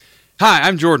Hi,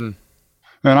 I'm Jordan.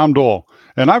 And I'm Doyle.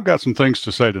 And I've got some things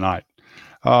to say tonight.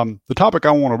 The topic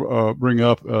I want to bring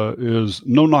up is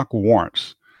no-knock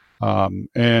warrants.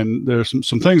 And there's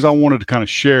some things I wanted to kind of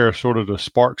share, sort of to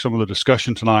spark some of the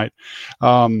discussion tonight.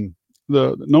 The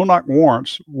no-knock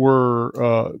warrants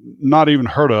were not even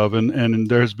heard of, and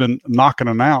there's been knock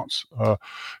and announce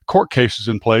court cases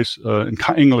in place in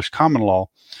English common law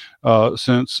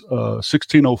since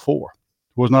 1604.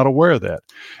 Was not aware of that.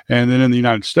 And then in the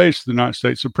United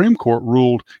States Supreme Court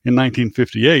ruled in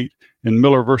 1958 in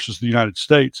Miller versus the United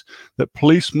States that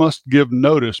police must give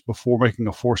notice before making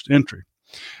a forced entry.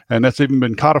 And that's even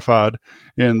been codified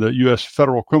in the U.S.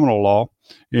 federal criminal law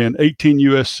in 18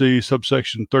 U.S.C.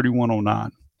 subsection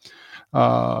 3109.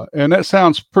 And that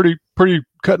sounds pretty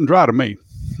cut and dry to me.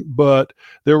 But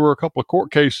there were a couple of court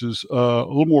cases a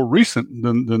little more recent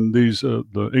than these,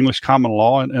 the English common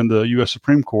law and the U.S.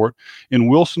 Supreme Court in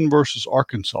Wilson versus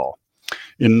Arkansas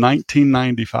in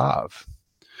 1995.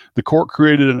 The court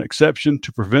created an exception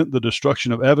to prevent the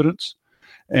destruction of evidence.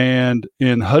 And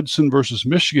in Hudson versus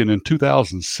Michigan in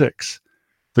 2006,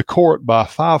 the court, by a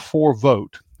 5-4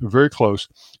 vote, very close,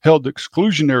 held the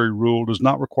exclusionary rule does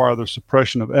not require the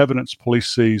suppression of evidence police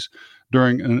seize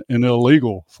during an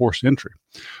illegal forced entry,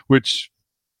 which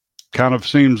kind of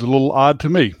seems a little odd to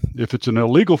me. If it's an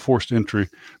illegal forced entry,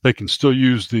 they can still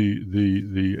use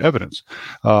the evidence.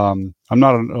 I'm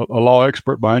not a law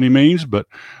expert by any means, but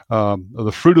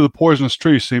the fruit of the poisonous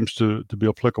tree seems to be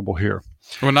applicable here.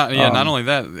 Well, not only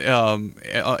that,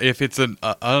 if it's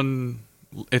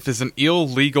an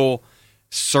illegal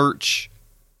search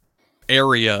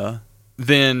area,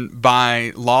 then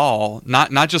by law,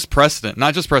 not just precedent,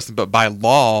 but by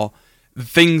law,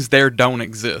 things there don't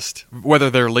exist,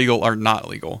 whether they're legal or not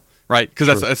legal, right?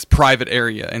 Because that's private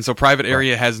area, and so private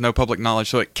area has no public knowledge,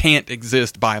 so it can't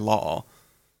exist by law.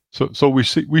 So we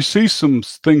see some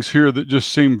things here that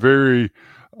just seem very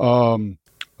wrong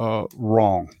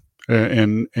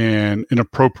and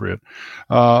inappropriate,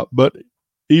 but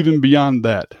even beyond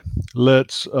that,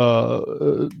 let's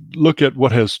look at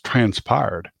what has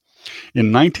transpired.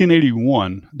 In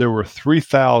 1981, there were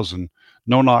 3,000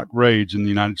 no-knock raids in the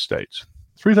United States.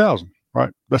 3,000,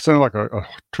 right? That sounded like a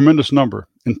tremendous number.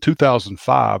 In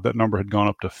 2005, that number had gone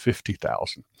up to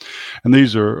 50,000. And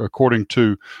these are according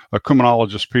to a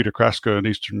criminologist, Peter Kraska at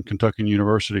Eastern Kentucky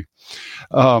University.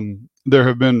 There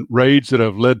have been raids that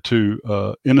have led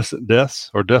to innocent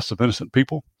deaths or deaths of innocent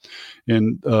people.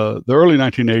 In the early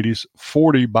 1980s,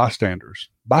 40 bystanders,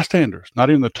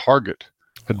 not even the target,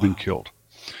 had been killed.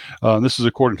 This is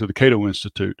according to the Cato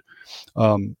Institute.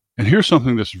 And here's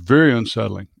something that's very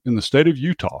unsettling. In the state of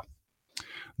Utah,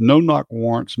 no-knock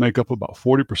warrants make up about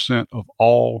 40% of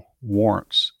all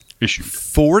warrants issued.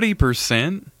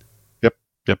 40%? Yep.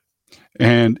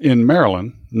 And in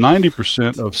Maryland,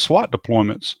 90% of SWAT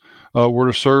deployments were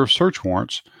to serve search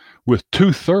warrants, with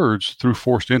 2/3 through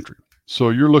forced entry. So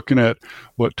you're looking at,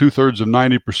 2/3 of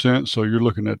 90%? So you're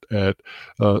looking at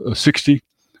 60%.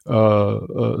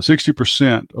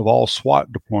 60% of all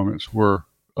SWAT deployments were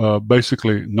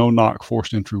basically no-knock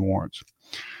forced entry warrants.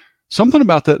 Something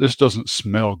about that just doesn't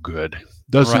smell good.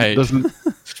 Doesn't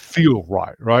feel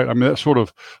right? I mean, that sort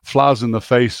of flies in the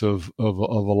face of a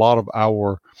lot of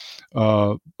our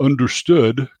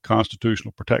understood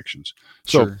constitutional protections.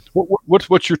 So, Sure.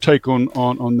 What's your take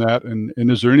on that?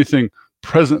 And is there anything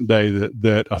present day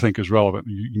that I think is relevant?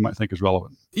 You might think is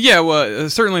relevant. Yeah, well,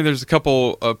 certainly there's a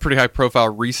couple of pretty high-profile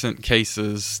recent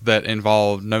cases that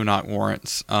involve no-knock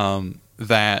warrants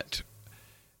that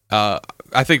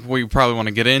I think we probably want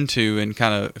to get into and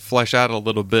kind of flesh out a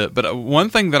little bit. But one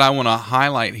thing that I want to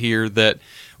highlight here that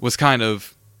was kind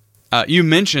of you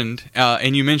mentioned,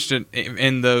 and you mentioned it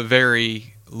in the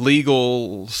very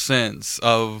legal sense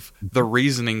of the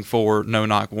reasoning for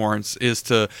no-knock warrants, is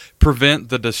to prevent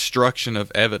the destruction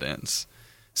of evidence.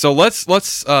 So let's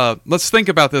think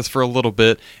about this for a little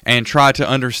bit and try to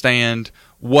understand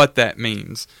what that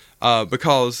means,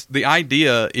 because the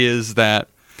idea is that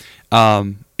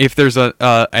if there's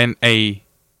a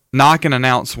knock and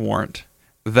announce warrant,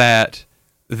 that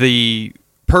the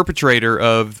perpetrator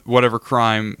of whatever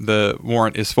crime the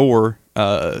warrant is for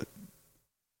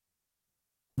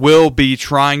will be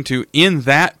trying to, in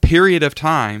that period of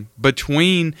time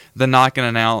between the knock and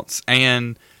announce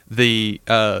and the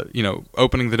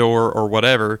opening the door or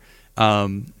whatever,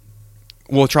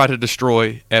 will try to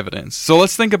destroy evidence. So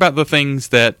let's think about the things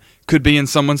that could be in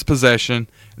someone's possession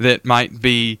that might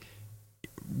be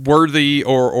worthy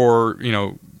or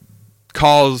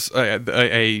cause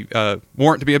a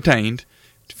warrant to be obtained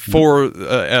for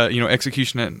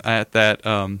execution at that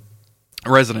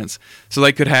residence. So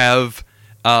they could have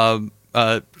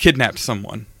kidnapped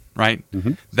someone, right?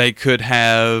 They could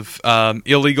have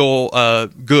illegal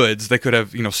goods. They could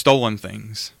have stolen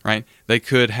things, right? They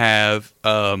could have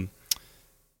other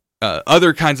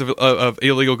kinds of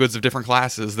illegal goods of different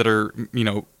classes that are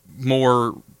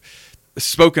more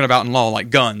spoken about in law, like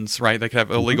guns, right? They could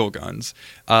have illegal guns.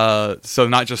 So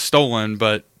not just stolen,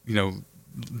 but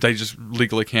they just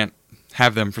legally can't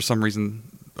have them for some reason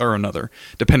or another,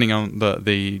 depending on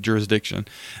the jurisdiction.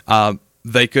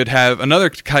 They could have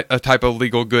another type of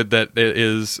legal good that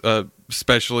is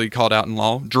specially called out in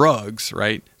law: drugs,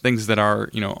 right? Things that are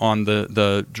on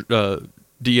the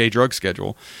DEA drug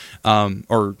schedule,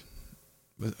 or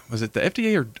was it the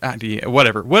FDA or DEA?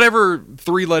 Whatever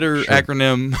three-letter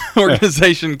acronym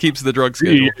organization keeps the drug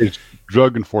schedule. It's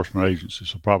Drug Enforcement Agency,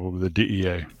 so probably the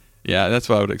DEA. Yeah, that's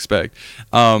what I would expect.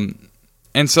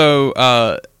 And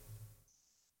so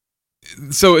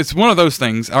it's one of those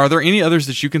things. Are there any others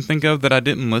that you can think of that I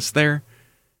didn't list there?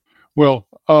 Well,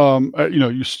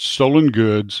 you stolen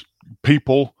goods,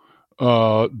 people,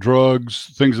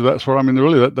 drugs, things of that sort. I mean,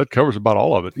 really, that covers about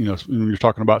all of it. When you're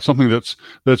talking about something that's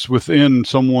within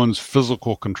someone's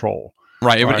physical control,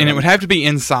 right? And it would have to be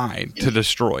inside to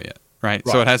destroy it, right?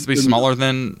 So it has to be smaller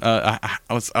than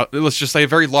let's just say a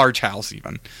very large house,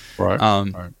 even.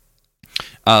 Right.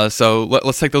 So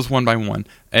let's take those one by one.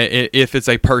 If it's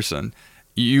a person,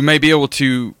 you may be able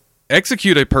to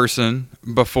execute a person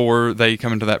before they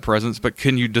come into that presence, but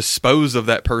can you dispose of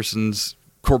that person's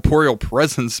corporeal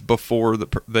presence before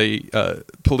the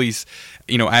police,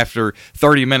 after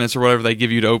 30 minutes or whatever they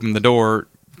give you to open the door,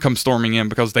 come storming in,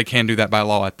 because they can do that by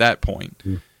law at that point.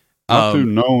 Not through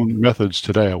known methods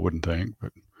today, I wouldn't think.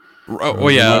 But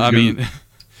I mean,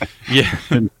 yeah,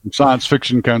 in science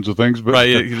fiction kinds of things, but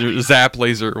right, zap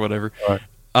laser or whatever. Right.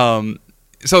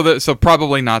 So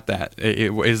probably not that.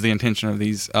 It is the intention of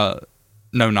these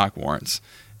no-knock warrants.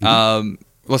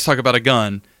 Let's talk about a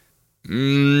gun.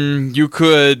 You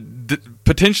could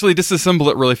potentially disassemble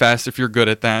it really fast if you're good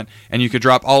at that, and you could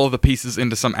drop all of the pieces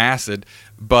into some acid,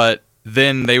 but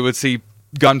then they would see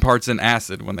gun parts in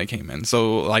acid when they came in.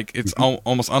 So it's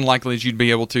almost unlikely that you'd be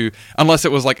able to, unless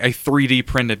it was like a 3D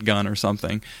printed gun or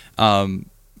something.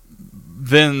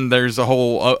 Then there's a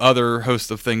whole other host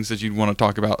of things that you'd want to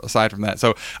talk about aside from that.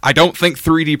 So I don't think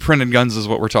 3D printed guns is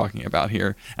what we're talking about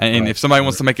here. And if somebody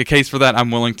wants to make a case for that,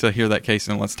 I'm willing to hear that case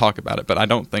and let's talk about it. But I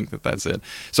don't think that that's it.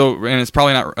 So, and it's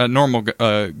probably not normal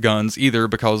guns either,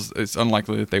 because it's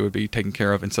unlikely that they would be taken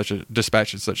care of in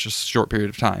dispatched in such a short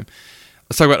period of time.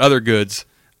 Let's talk about other goods.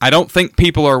 I don't think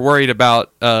people are worried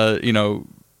about,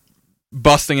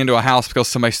 busting into a house because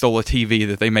somebody stole a TV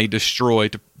that they may destroy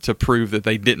to prove that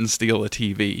they didn't steal a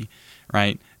TV,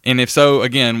 right? And if so,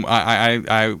 again,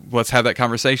 I let's have that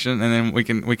conversation, and then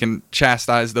we can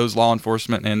chastise those law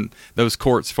enforcement and those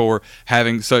courts for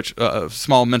having such a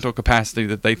small mental capacity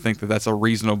that they think that that's a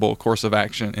reasonable course of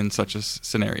action in such a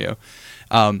scenario.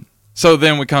 So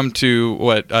then we come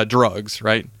to drugs,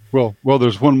 right? Well,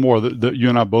 there's one more that you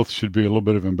and I both should be a little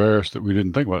bit embarrassed that we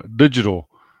didn't think about. Digital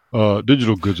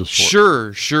goods of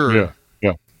sorts. Sure.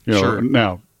 Yeah.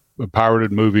 Now,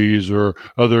 pirated movies or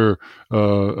other,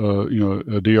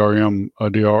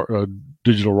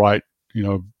 digital right,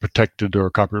 protected or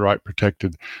copyright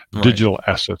protected digital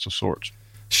assets of sorts.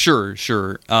 Sure.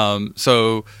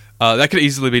 So that could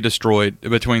easily be destroyed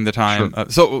between the time.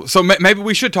 Sure. So maybe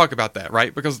we should talk about that,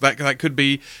 right? Because that could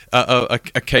be a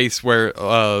case where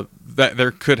that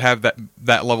there could have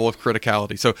that level of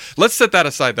criticality. So let's set that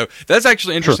aside, though. That's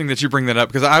actually interesting that you bring that up,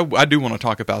 because I do want to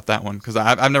talk about that one, because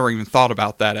I've never even thought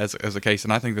about that as a case,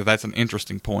 and I think that's an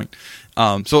interesting point.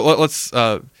 So let's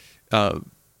set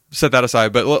that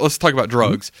aside, but let's talk about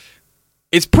drugs.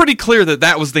 It's pretty clear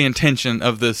that was the intention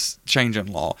of this change in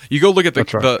law. You go look at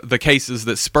the cases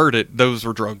that spurred it; those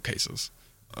were drug cases,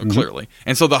 clearly.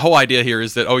 And so the whole idea here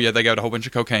is that they got a whole bunch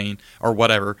of cocaine or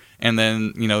whatever, and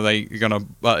then they're gonna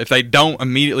if they don't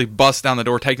immediately bust down the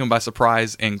door, take them by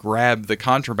surprise, and grab the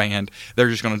contraband, they're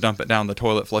just gonna dump it down the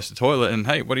toilet, flush the toilet, and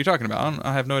hey, what are you talking about?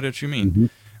 I have no idea what you mean,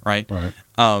 right?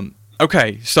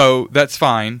 Okay, so that's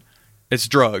fine. It's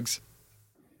drugs.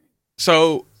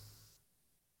 So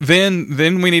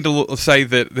then we need to say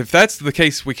that if that's the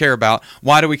case we care about,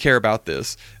 why do we care about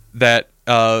this? That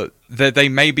they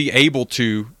may be able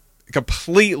to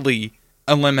completely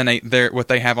eliminate what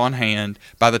they have on hand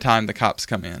by the time the cops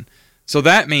come in. So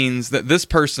that means that this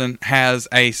person has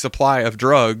a supply of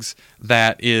drugs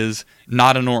that is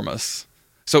not enormous.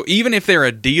 So even if they're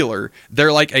a dealer,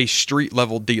 they're like a street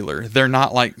level dealer. They're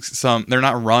not like they're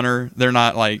not a runner. They're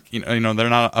not like, they're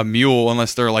not a mule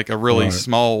unless they're like a really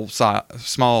small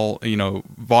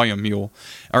volume mule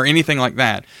or anything like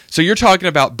that. So you're talking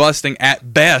about busting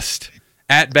at best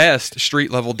at best, street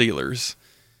level dealers.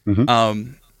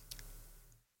 Mm-hmm.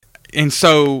 And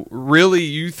so, really,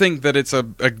 you think that it's a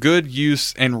good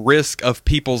use and risk of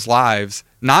people's lives,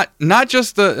 not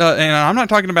just and I'm not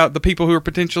talking about the people who are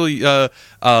potentially,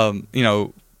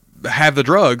 have the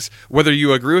drugs, whether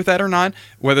you agree with that or not,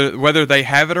 whether they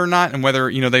have it or not, and whether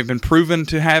they've been proven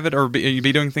to have it or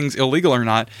be doing things illegal or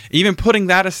not. Even putting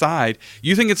that aside,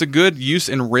 you think it's a good use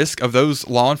and risk of those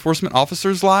law enforcement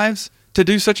officers' lives to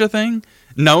do such a thing,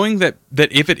 knowing that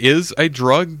if it is a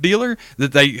drug dealer,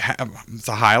 that it's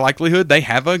a high likelihood they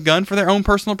have a gun for their own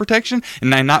personal protection, and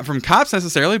not from cops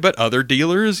necessarily, but other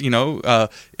dealers,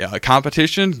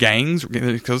 competition, gangs,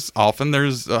 because often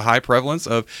there's a high prevalence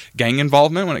of gang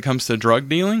involvement when it comes to drug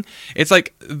dealing. It's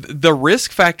like the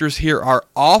risk factors here are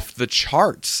off the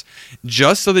charts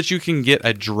just so that you can get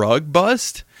a drug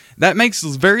bust. That makes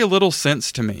very little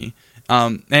sense to me.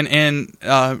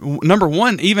 Number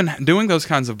one, even doing those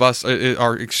kinds of busts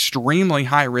are extremely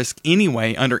high risk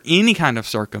anyway, under any kind of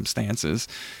circumstances.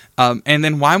 And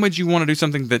then why would you want to do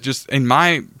something that just,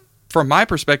 from my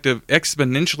perspective,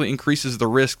 exponentially increases the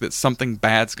risk that something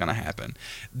bad's going to happen?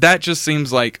 That just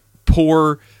seems like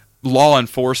poor law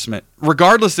enforcement,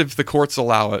 regardless if the courts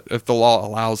allow it, if the law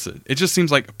allows it. It just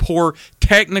seems like a poor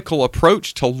technical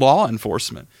approach to law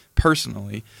enforcement,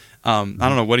 personally. I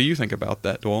don't know. What do you think about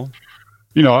that, Dwell?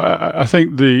 I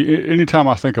think anytime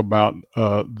I think about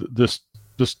this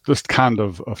kind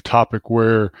of topic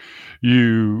where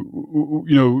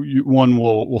one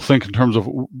will think in terms of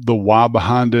the why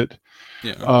behind it,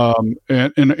 and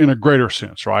in a greater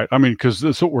sense, right? I mean, because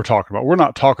that's what we're talking about. We're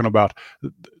not talking about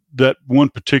that one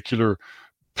particular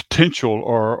potential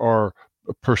or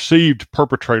perceived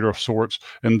perpetrator of sorts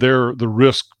and the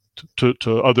risk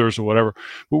to others or whatever,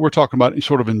 but we're talking about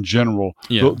sort of in general,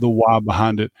 the why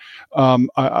behind it.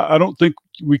 I don't think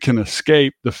we can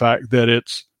escape the fact that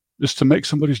it's to make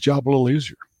somebody's job a little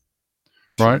easier,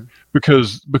 right?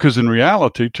 Because in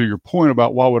reality, to your point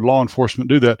about why would law enforcement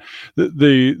do that,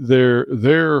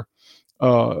 they're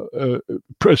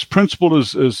as principled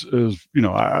as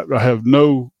I have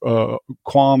no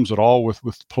qualms at all with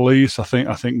police. I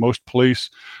think most police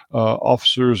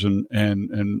officers and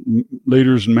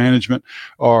leaders and management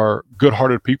are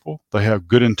good-hearted people. They have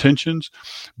good intentions,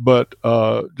 but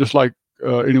just like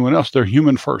anyone else, they're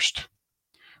human first,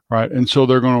 right? And so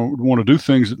they're going to want to do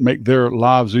things that make their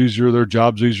lives easier, their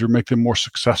jobs easier, make them more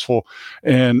successful,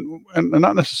 and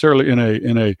not necessarily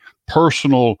in a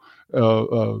personal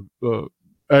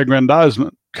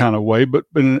aggrandizement kind of way, but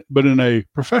in a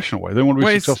professional way. They want to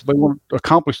be successful. They want to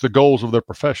accomplish the goals of their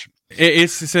profession.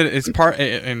 It's part,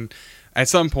 and at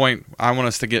some point, I want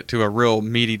us to get to a real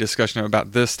meaty discussion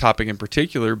about this topic in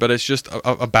particular. But it's just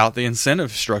about the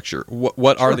incentive structure.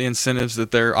 What are the incentives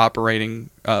that they're operating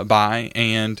by,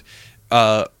 and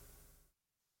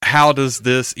how does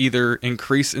this either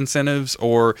increase incentives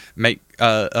or make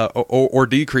or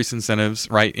decrease incentives,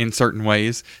 right, in certain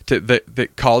ways that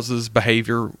causes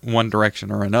behavior one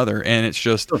direction or another? And it's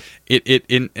just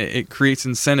it creates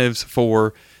incentives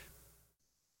for,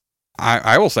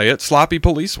 I will say it, sloppy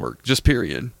police work, just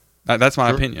period. That's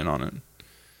my opinion on it.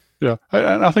 Yeah,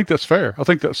 and I think that's fair.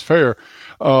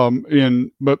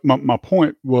 But my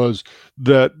point was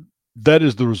that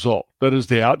is the result. That is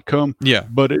the outcome. Yeah.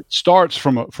 But it starts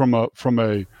from a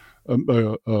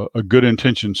good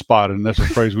intention spot, and that's a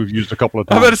phrase we've used a couple of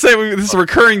times. I'm about to say this is a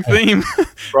recurring theme.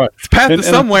 Right. It's path to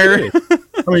somewhere.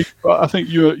 I mean, I think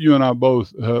you and I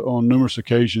both on numerous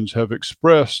occasions have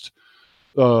expressed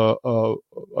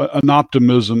an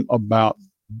optimism about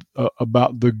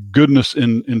the goodness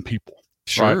in people.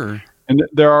 Sure. Right? And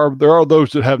there are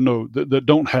those that have that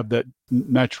don't have that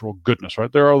natural goodness,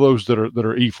 right? There are those that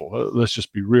are evil. Let's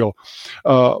just be real.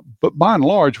 But by and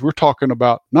large, we're talking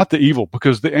about not the evil,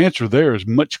 because the answer there is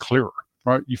much clearer,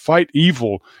 right? You fight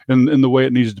evil in the way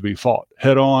it needs to be fought,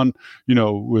 head on. I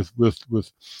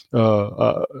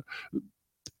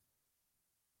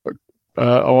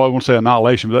won't say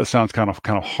annihilation, but that sounds kind of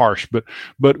harsh.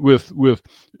 But with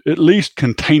at least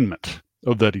containment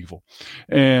of that evil.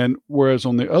 And whereas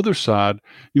on the other side,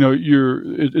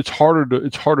 it's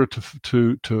harder to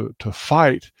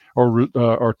fight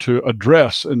or to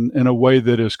address in a way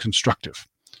that is constructive,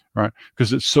 right?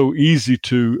 Because it's so easy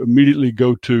to immediately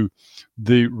go to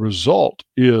the result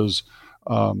is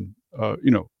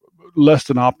less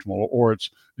than optimal, or it's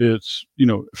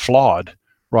flawed,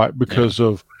 right? Because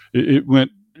of it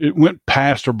went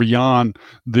past or beyond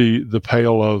the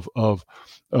pale of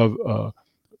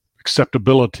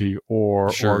acceptability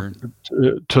or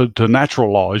to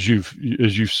natural law, as you've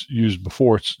used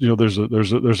before. It's there's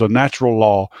a natural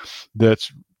law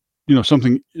that's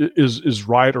something is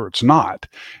right or it's not,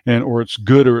 or it's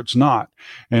good or it's not,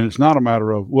 and it's not a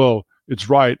matter of, well, it's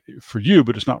right for you,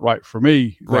 but it's not right for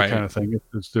me, that kind of thing.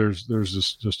 There's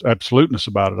this just absoluteness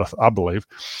about it, I believe,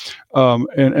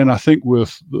 and I think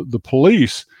with the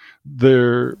police,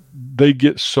 they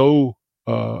get so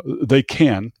they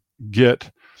can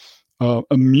get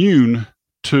immune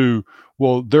to,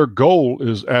 well, their goal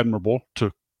is admirable,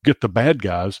 to get the bad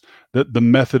guys, that the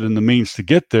method and the means to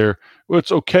get there, well,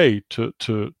 it's okay to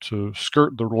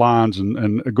skirt the lines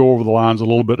and go over the lines a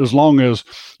little bit, as long as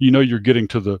you're getting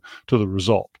to the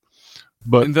result.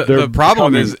 But the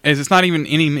problem is it's not even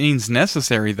any means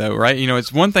necessary, though, right?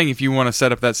 It's one thing if you want to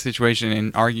set up that situation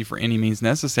and argue for any means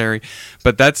necessary,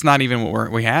 but that's not even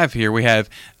what we have here. We have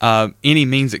any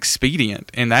means expedient,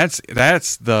 and that's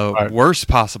the worst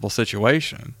possible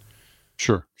situation.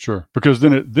 Sure. Because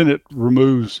then it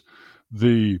removes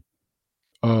the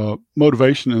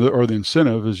motivation or the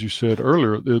incentive, as you said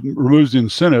earlier. It removes the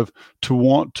incentive to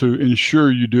want to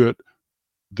ensure you do it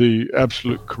the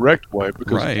absolute correct way,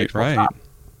 because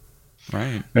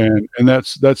right. And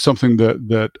that's something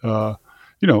that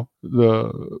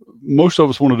the most of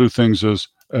us want to do things as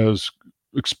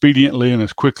expediently and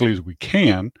as quickly as we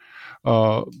can,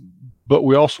 but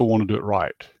we also want to do it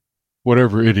right,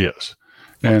 whatever it is.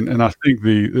 And I think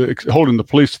the holding the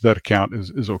police to that account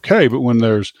is okay, but when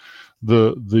there's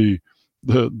the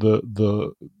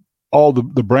all the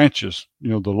branches,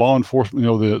 the law enforcement,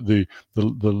 the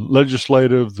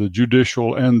legislative, the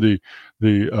judicial, and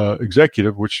the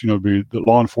executive, which be the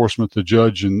law enforcement, the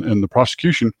judge, and the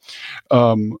prosecution,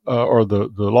 or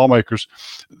the lawmakers,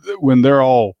 when they're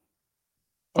all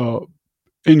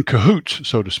in cahoots,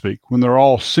 so to speak, when they're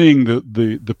all seeing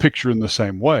the picture in the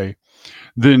same way,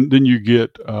 then you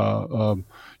get some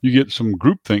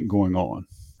groupthink going on.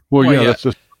 That's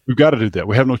just, we've got to do that.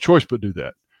 We have no choice but do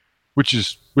that. Which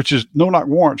is no-knock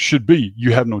warrants should be,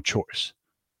 you have no choice,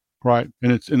 right?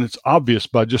 And it's obvious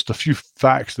by just a few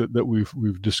facts that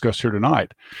we've discussed here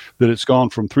tonight, that it's gone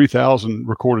from 3,000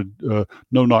 recorded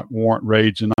no-knock warrant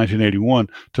raids in 1981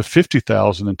 to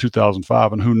 50,000 in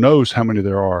 2005, and who knows how many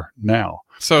there are now.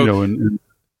 So in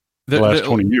the last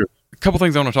 20 years. A couple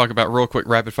things I want to talk about real quick,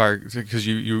 rapid fire, because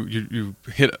you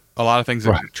hit a lot of things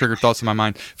that triggered thoughts in my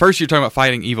mind. First, you're talking about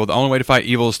fighting evil. The only way to fight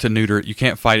evil is to neuter it. You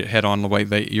can't fight it head on the way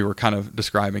that you were kind of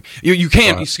describing. You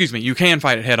can, you can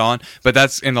fight it head on, but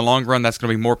that's, in the long run, that's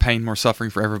going to be more pain, more suffering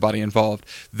for everybody involved.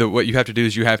 What you have to do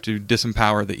is you have to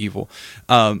disempower the evil.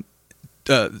 Talking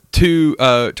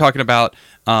about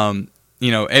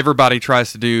everybody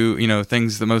tries to do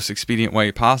things the most expedient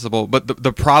way possible, but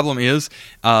the problem is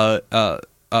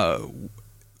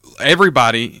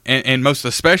everybody, and most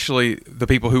especially the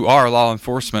people who are law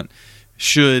enforcement,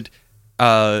 should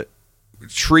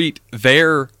treat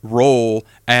their role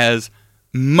as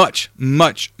much,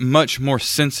 much, much more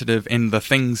sensitive in the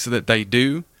things that they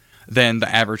do than the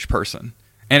average person.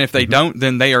 And if they don't,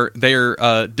 then they are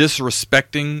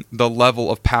disrespecting the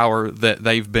level of power that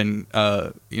they've been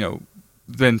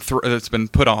that's been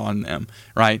put on them,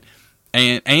 right?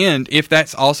 And if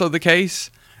that's also the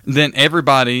case, then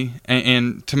everybody,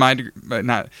 and to my degree, but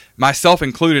not myself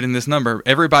included in this number,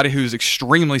 everybody who's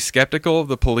extremely skeptical of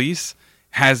the police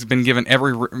has been given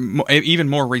even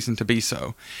more reason to be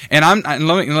so. And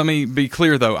let me be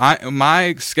clear though,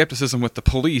 my skepticism with the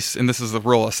police, and this is a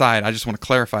real aside, I just want to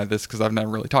clarify this because I've never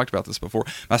really talked about this before.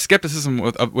 My skepticism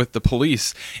with the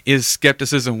police is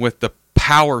skepticism with the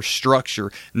power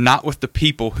structure, not with the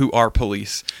people who are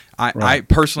police. I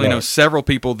personally know several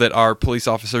people that are police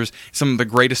officers, some of the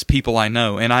greatest people I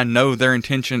know, and I know their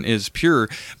intention is pure,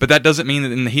 but that doesn't mean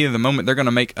that in the heat of the moment they're going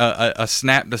to make a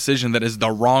snap decision that is the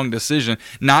wrong decision,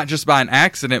 not just by an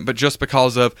accident, but just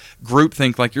because of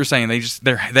groupthink, like you're saying.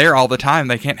 They're there all the time.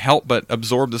 They can't help but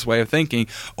absorb this way of thinking,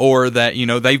 or that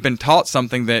they've been taught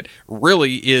something that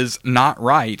really is not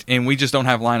right, and we just don't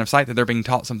have line of sight that they're being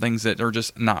taught some things that are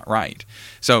just not right.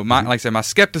 So, like I said, my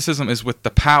skepticism is with the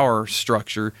power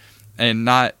structure, and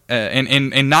not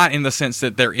and not in the sense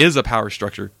that there is a power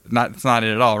structure. It's not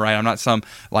it at all, right? I'm not some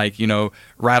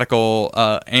radical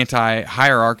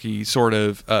anti-hierarchy sort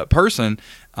of person.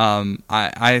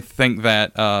 I think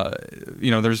that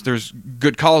there's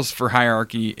good cause for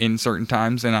hierarchy in certain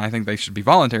times, and I think they should be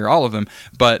voluntary, all of them.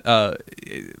 But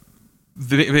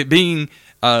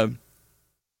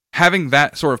having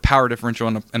that sort of power differential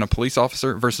in a police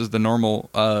officer versus the normal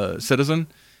citizen,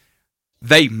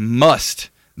 they must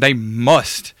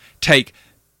take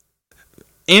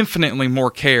infinitely more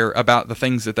care about the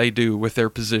things that they do with their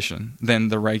position than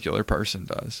the regular person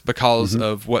does, because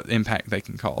of what impact they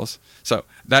can cause. So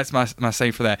that's my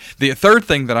say for that. The third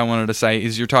thing that I wanted to say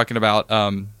is, you're talking about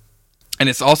And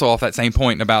it's also off that same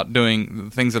point about doing the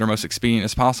things that are most expedient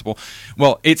as possible.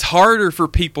 Well, it's harder for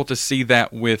people to see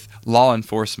that with law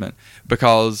enforcement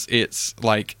because it's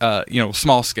like,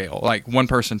 small scale, like one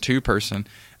person, two person.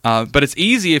 But it's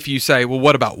easy if you say, well,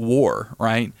 what about war,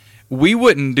 right? We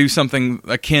wouldn't do something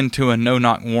akin to a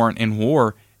no-knock warrant in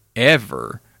war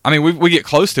ever. I mean, we get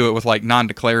close to it with like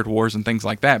non-declared wars and things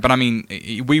like that. But I mean,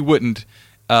 we wouldn't.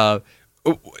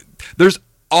 There's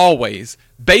always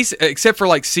except for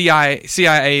like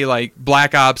CIA like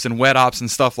black ops and wet ops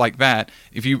and stuff like that.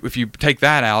 If you take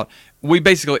that out, we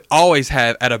basically always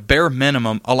have at a bare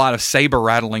minimum a lot of saber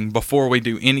rattling before we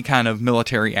do any kind of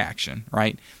military action,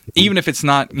 right? Even if it's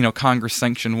not Congress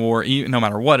sanctioned war, no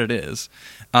matter what it is.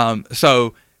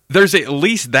 So there's at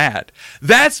least that.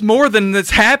 That's more than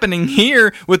that's happening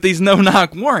here with these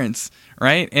no-knock warrants,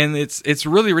 right? And it's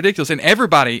really ridiculous. And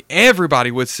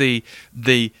everybody would see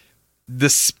the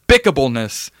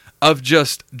despicableness of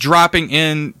just dropping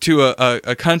into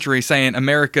a country saying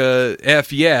America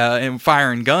F yeah and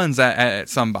firing guns at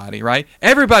somebody, right?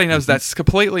 Everybody knows that's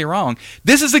completely wrong.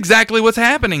 This is exactly what's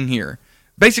happening here.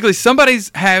 Basically,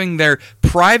 somebody's having their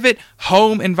private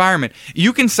home environment.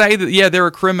 You can say that, yeah, they're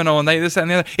a criminal and they this, that,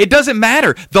 and the other. It doesn't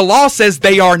matter. The law says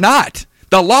they are not.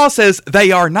 The law says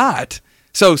they are not.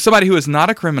 So somebody who is not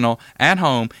a criminal at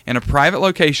home in a private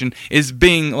location is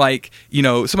being like,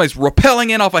 somebody's rappelling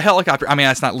in off a helicopter. I mean,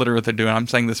 that's not literally what they're doing. I'm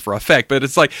saying this for effect, but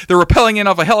it's like they're rappelling in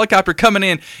off a helicopter coming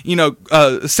in,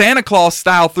 Santa Claus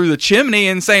style through the chimney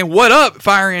and saying, what up,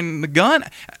 firing the gun.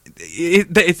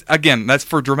 It's again, that's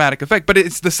for dramatic effect, but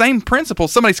it's the same principle.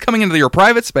 Somebody's coming into your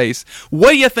private space. What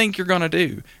do you think you're going to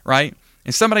do, right?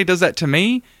 And somebody does that to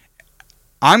me,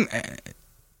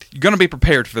 you're going to be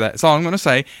prepared for that. That's all I'm going to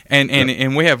say.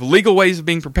 And we have legal ways of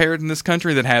being prepared in this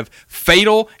country that have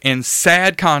fatal and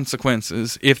sad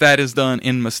consequences if that is done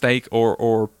in mistake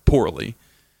or poorly.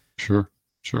 Sure.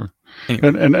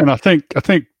 Anyway. And I think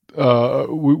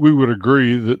we would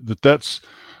agree that's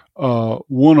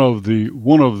one of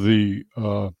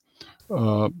the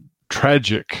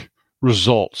tragic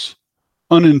results.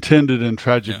 Unintended and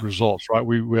tragic results, right?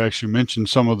 We actually mentioned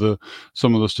some of the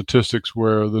statistics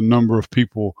where the number of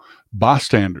people,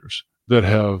 bystanders, that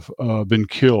have been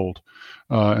killed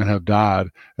and have died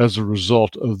as a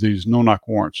result of these no-knock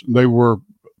warrants. They were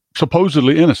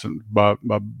supposedly innocent by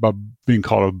being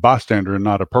called a bystander and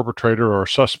not a perpetrator or a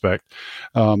suspect.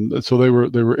 So they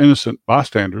were innocent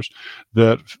bystanders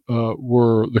that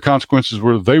were the consequences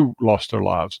were they lost their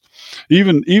lives.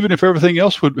 Even if everything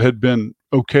else had been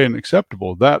okay and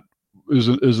acceptable, that is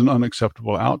an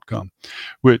unacceptable outcome.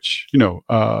 Which in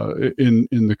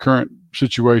the current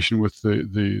situation with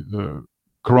the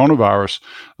coronavirus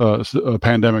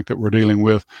pandemic that we're dealing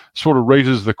with sort of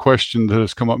raises the question that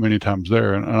has come up many times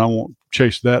there, and I won't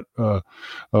chase that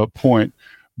point,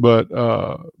 but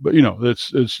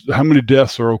it's how many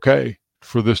deaths are okay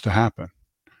for this to happen,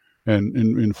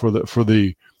 and for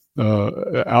the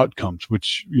outcomes,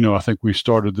 which I think we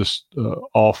started this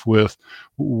off with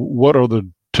what are the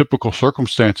typical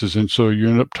circumstances, and so you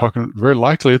end up talking very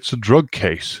likely it's a drug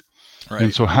case, right?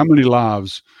 And so how many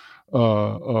lives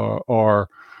are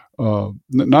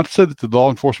not to say that the law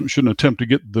enforcement shouldn't attempt to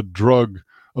get the drug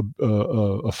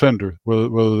offender,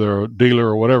 whether they're a dealer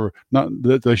or whatever, not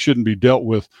that they shouldn't be dealt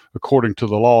with according to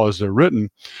the law as they're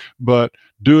written, but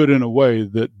do it in a way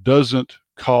that doesn't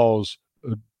cause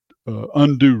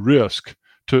undue risk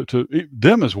to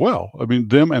them as well. I mean,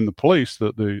 them and the police,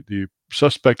 the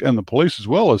suspect and the police, as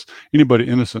well as anybody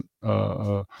innocent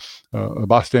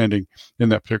bystanding in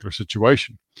that particular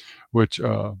situation, which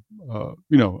I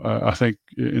think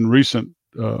in recent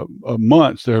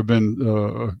months there have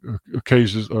been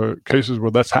cases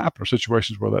where that's happened, or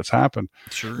situations where that's happened.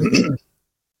 Sure.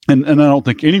 and I don't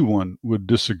think anyone would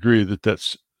disagree that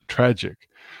that's tragic,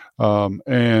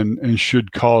 and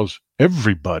should cause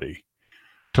everybody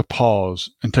to pause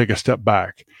and take a step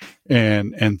back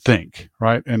and think,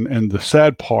 right? And the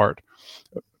sad part,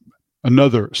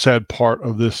 another sad part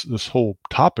of this whole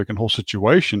topic and whole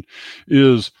situation,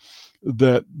 is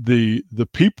that the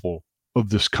people of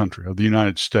this country, of the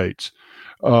United States,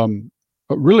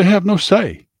 really have no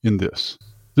say in this.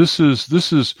 This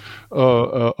is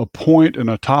a point and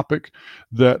a topic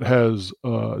that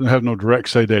have no direct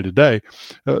say day to day.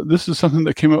 This is something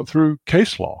that came up through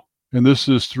case law, and this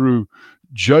is through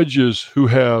judges who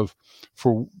have,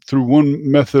 through one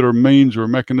method or means or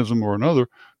mechanism or another,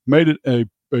 made it a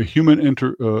human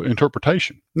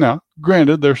interpretation. Now,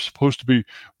 granted, they're supposed to be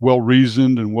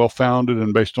well-reasoned and well-founded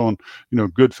and based on,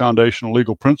 good foundational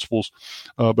legal principles,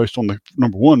 based on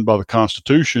number one, by the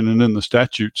Constitution and then the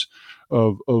statutes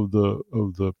of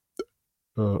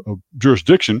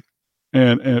jurisdiction.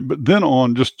 and but then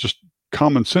on just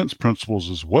common sense principles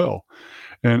as well.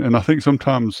 And I think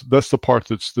sometimes that's the part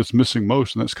that's missing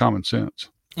most, and that's common sense.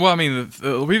 Well, I mean,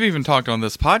 we've even talked on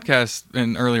this podcast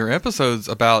in earlier episodes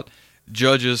about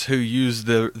judges who use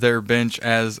their bench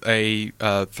as a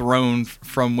throne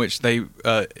from which they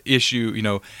issue,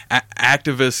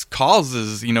 activist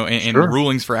causes, and Sure.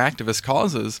 rulings for activist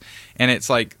causes, and it's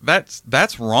like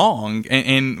that's wrong.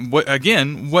 And what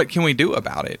can we do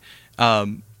about it?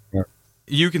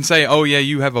 You can say, oh yeah,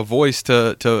 you have a voice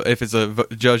to if it's a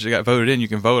judge that got voted in, you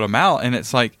can vote them out, and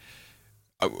it's like,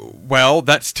 well,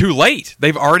 that's too late.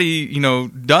 They've already,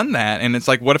 done that, and it's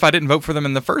like, what if I didn't vote for them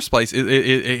in the first place?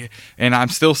 And I'm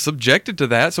still subjected to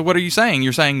that. So what are you saying?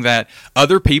 You're saying that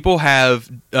other people have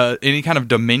any kind of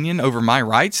dominion over my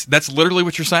rights? That's literally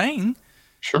what you're saying.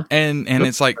 Sure. And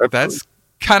it's like, absolutely. That's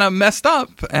kind of messed up.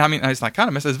 I mean, it's not kind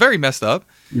of messed up. It's very messed up.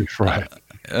 That's right.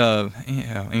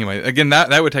 Anyway, again,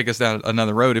 that would take us down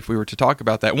another road if we were to talk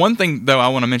about that. One thing, though, I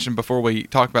want to mention before we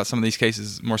talk about some of these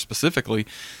cases more specifically,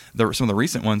 some of the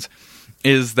recent ones,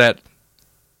 is that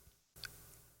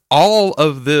all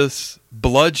of this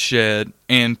bloodshed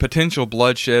and potential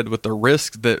bloodshed with the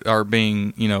risks that are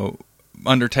being,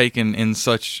 undertaken in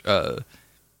such a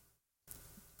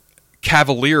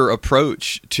cavalier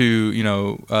approach to,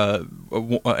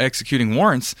 executing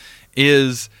warrants,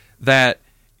 is that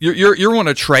You're want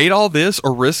to trade all this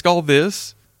or risk all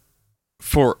this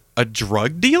for a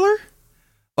drug dealer?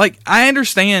 Like, I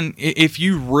understand if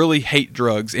you really hate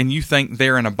drugs and you think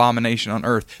they're an abomination on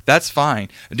earth, that's fine.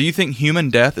 Do you think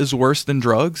human death is worse than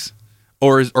drugs?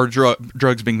 Or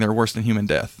drugs being there worse than human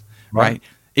death? Right?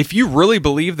 If you really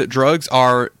believe that drugs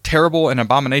are terrible and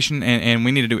abomination and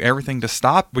we need to do everything to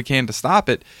stop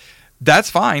it,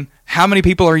 that's fine. How many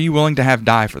people are you willing to have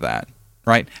die for that?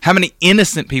 Right? How many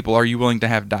innocent people are you willing to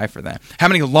have die for that? How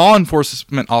many law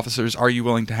enforcement officers are you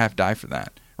willing to have die for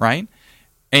that? Right?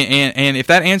 And if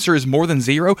that answer is more than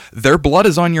zero, their blood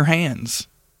is on your hands.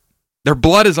 Their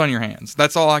blood is on your hands.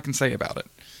 That's all I can say about it.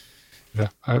 Yeah,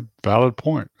 a valid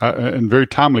point, and very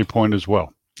timely point as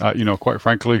well. Quite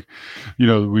frankly,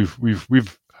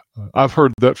 I've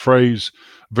heard that phrase,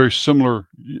 very similar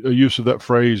use of that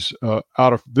phrase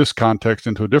out of this context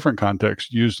into a different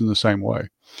context, used in the same way.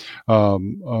 I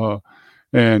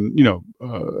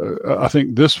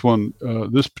think this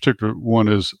particular one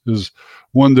is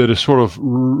one that is sort of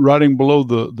riding below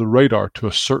the radar to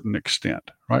a certain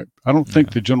extent, right? I don't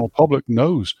think the general public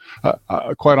knows.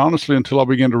 Quite honestly, until I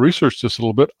began to research this a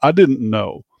little bit, I didn't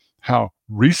know how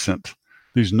recent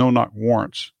these no-knock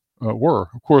warrants were.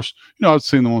 Of course, I'd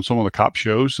seen them on some of the cop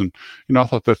shows, and I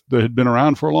thought that they had been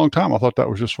around for a long time. I thought that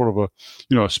was just sort of a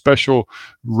special,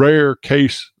 rare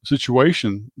case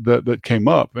situation that came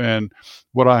up. And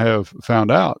what I have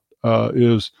found out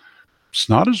is it's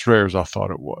not as rare as I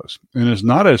thought it was, and it's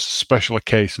not as special a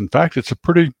case. In fact, it's a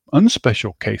pretty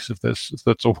unspecial case, if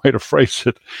that's a way to phrase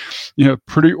it.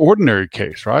 Pretty ordinary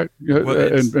case, right? Well,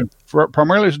 and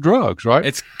primarily it's drugs, right?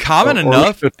 It's common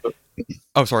enough.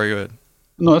 Oh, sorry. Go ahead.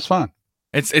 No, that's fine.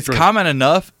 It's common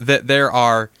enough that there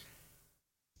are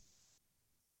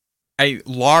a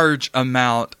large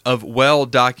amount of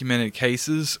well-documented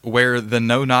cases where the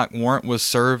no-knock warrant was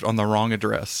served on the wrong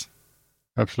address.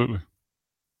 Absolutely.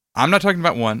 I'm not talking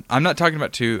about one. I'm not talking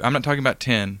about two. I'm not talking about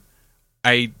 10.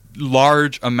 A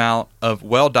large amount of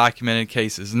well-documented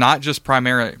cases, not just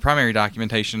primary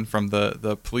documentation from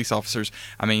the police officers.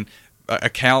 I mean,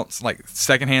 accounts like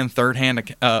secondhand,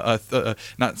 thirdhand,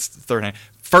 not thirdhand,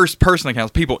 first-person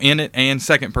accounts, people in it, and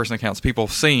second-person accounts, people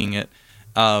seeing it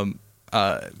on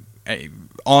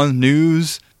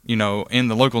news, in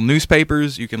the local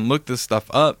newspapers. You can look this stuff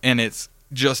up, and it's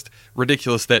just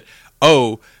ridiculous that,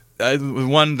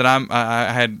 one that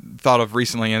I had thought of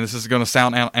recently, and this is going to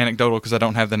sound anecdotal because I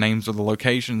don't have the names of the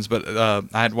locations, but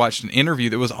I had watched an interview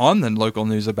that was on the local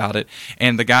news about it,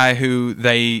 and the guy who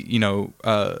they,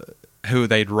 who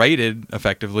they'd raided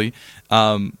effectively,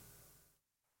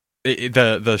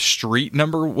 the street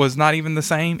number was not even the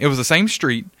same. It was the same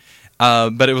street,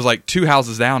 but it was like 2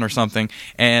 houses down or something,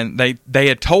 and they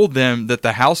had told them that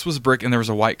the house was brick and there was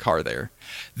a white car there.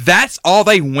 That's all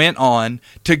they went on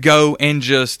to go and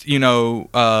just,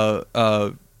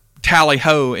 tally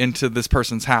ho into this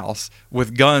person's house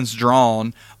with guns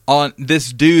drawn on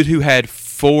this dude who had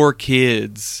 4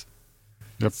 kids.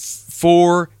 Yep.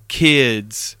 4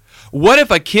 kids. What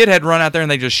if a kid had run out there and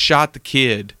they just shot the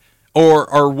kid,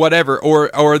 or whatever, or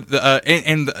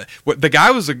the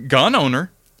guy was a gun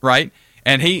owner, right?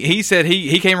 And he said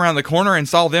he came around the corner and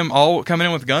saw them all coming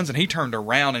in with guns, and he turned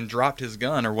around and dropped his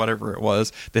gun or whatever it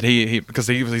was that because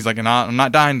he's like, I'm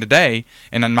not dying today,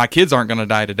 and then my kids aren't going to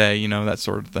die today, that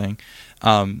sort of thing.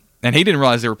 And he didn't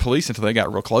realize they were police until they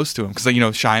got real close to him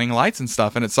because, shining lights and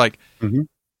stuff. And it's like,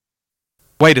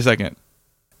 wait a second.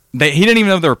 He didn't even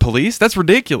know they were police? That's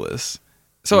ridiculous.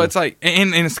 So it's like,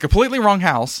 and it's a completely wrong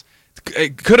house.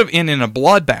 It could have ended in a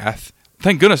bloodbath.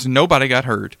 Thank goodness nobody got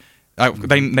hurt.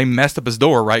 They messed up his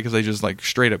door, right? Because they just like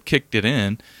straight up kicked it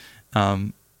in. I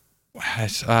don't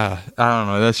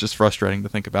know. That's just frustrating to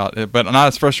think about, but not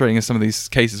as frustrating as some of these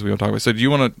cases we will talk about. So, do you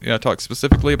want to talk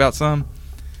specifically about some?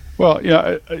 Well,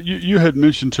 yeah, you had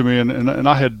mentioned to me, and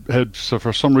I had so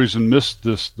for some reason missed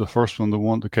the first one,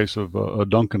 the case of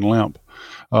Duncan Lemp.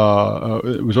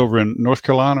 It was over in North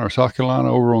Carolina or South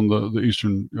Carolina, over on the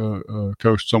eastern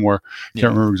coast somewhere.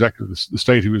 Can't remember exactly the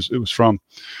state it was from,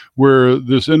 where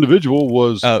this individual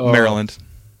was Maryland.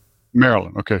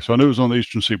 Maryland. Okay, so I knew it was on the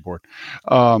eastern seaboard,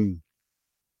 and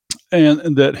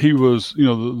that he was,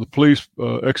 the police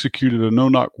executed a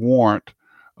no-knock warrant,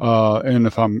 and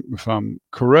if I'm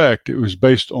correct, it was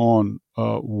based on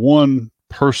one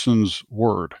person's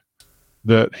word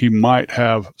that he might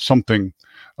have something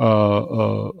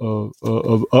amiss.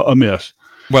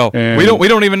 Well, we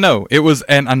don't even know. It was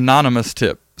an anonymous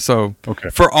tip, so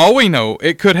for all we know,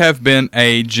 it could have been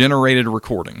a generated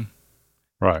recording.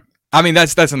 Right. I mean,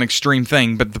 that's an extreme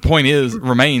thing, but the point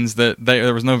remains that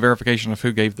there was no verification of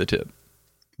who gave the tip.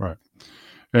 Right.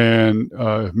 And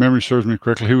if memory serves me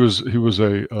correctly, he was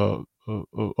a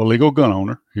legal gun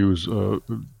owner. He was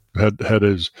had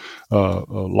his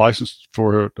license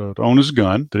to own his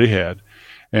gun that he had,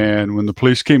 and when the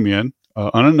police came in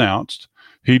unannounced,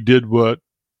 he did what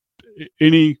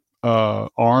any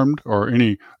armed or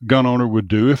any gun owner would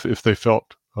do if they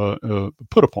felt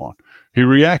put upon. He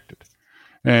reacted.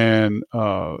 And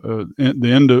the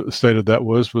end state of that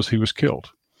was he was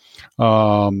killed.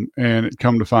 And it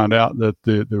come to find out that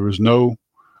there was I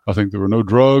think there were no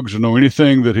drugs or no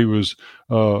anything that he was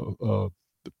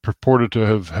purported to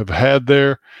have had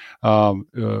there.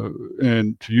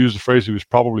 And to use the phrase, he was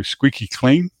probably squeaky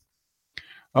clean,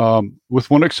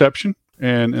 with one exception.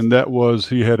 And that was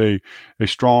he had a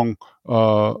strong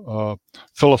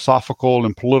philosophical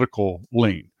and political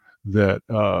lean that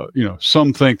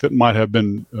some think that might have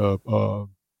been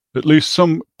at least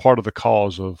some part of the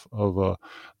cause of the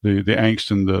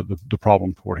angst and the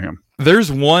problem toward him.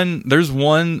 There's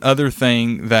one other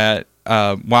thing that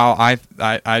while I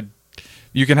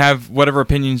you can have whatever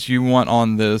opinions you want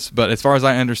on this, but as far as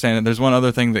I understand it, there's one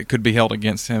other thing that could be held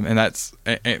against him, and that's,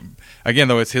 again,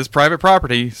 though it's his private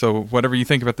property, so whatever you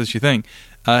think about this, you think.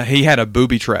 He had a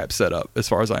booby trap set up, as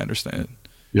far as I understand it.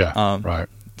 Yeah, right.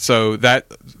 So that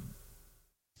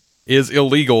is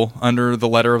illegal under the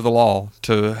letter of the law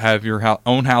to have your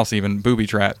own house even booby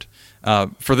trapped.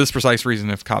 For this precise reason,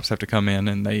 if cops have to come in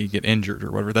and they get injured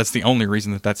or whatever, that's the only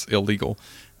reason that's illegal.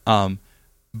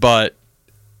 But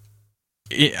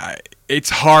it's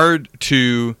hard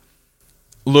to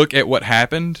look at what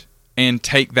happened and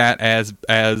take that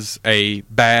as a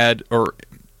bad, or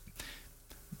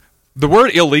the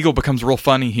word illegal becomes real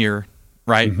funny here,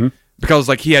 right? Mm-hmm. Because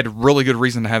like he had really good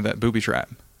reason to have that booby trap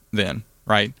then,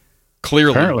 right?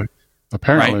 Clearly.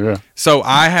 Apparently, right? Yeah. So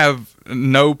I have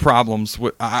no problems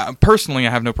with. Personally, I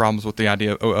have no problems with the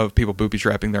idea of people booby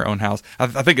trapping their own house. I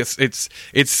think it's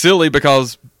silly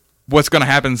because what's going to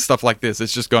happen? Stuff like this,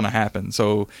 it's just going to happen.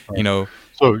 So right.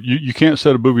 So you can't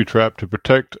set a booby trap to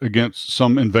protect against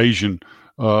some invasion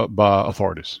by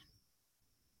authorities.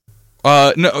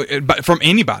 No, but from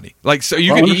anybody. Like, so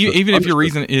you can even if your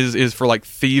reason is for like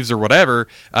thieves or whatever,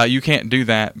 you can't do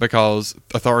that because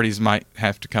authorities might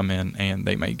have to come in and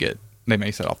they may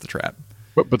set off the trap.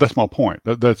 But that's my point.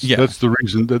 That's the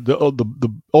reason.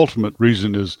 The ultimate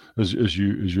reason is, as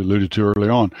you alluded to early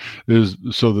on, is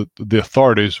so that the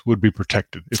authorities would be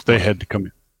protected if they had to come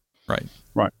in. Right.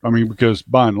 I mean, because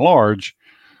by and large,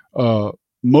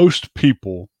 most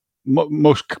people,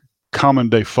 most common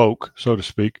day folk, so to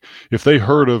speak, if they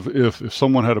heard of if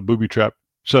someone had a booby trap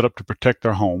set up to protect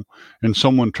their home and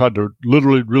someone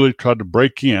really tried to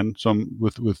break in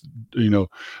with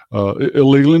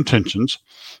illegal intentions,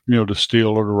 to steal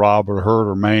or to rob or hurt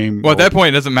or maim. Well, at that point,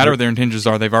 it doesn't matter what their intentions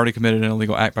are. They've already committed an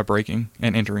illegal act by breaking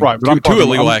and entering. Right. Two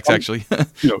illegal acts, actually.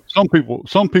 Some people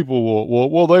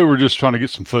will, they were just trying to get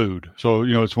some food. So,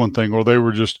 it's one thing, or they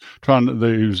were just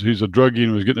he's a druggie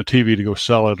and was getting a TV to go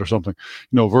sell it or something,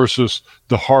 versus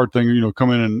the hard thing,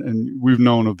 come in and we've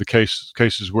known of the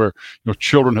cases where,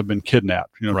 children have been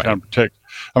kidnapped, right. Trying to protect.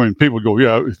 I mean, people go,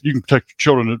 yeah, if you can protect your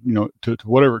children, to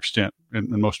whatever extent, and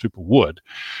most people would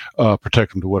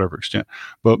protect them to whatever extent.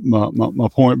 But my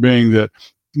point being that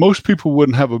most people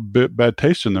wouldn't have a bad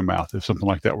taste in their mouth if something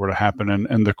like that were to happen,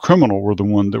 and the criminal were the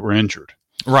one that were injured.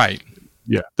 Right.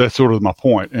 Yeah, that's sort of my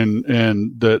point, and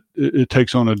that it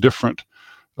takes on a different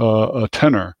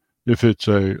tenor if it's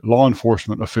a law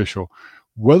enforcement official,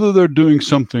 whether they're doing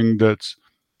something that's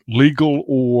legal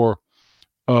or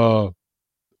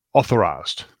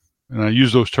authorized. And I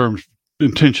use those terms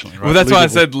intentionally. Right? Well, that's legal why I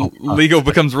said legal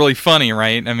becomes really funny,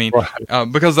 right? I mean,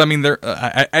 right. Because I mean, there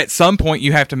at some point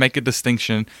you have to make a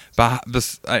distinction.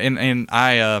 And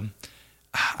I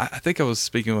think I was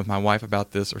speaking with my wife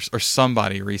about this, or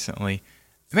somebody recently.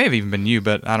 It may have even been you,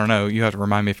 but I don't know. You have to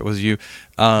remind me if it was you.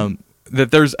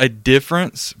 That there's a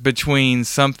difference between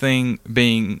something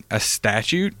being a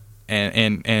statute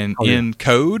and in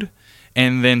code,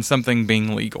 and then something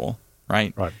being legal,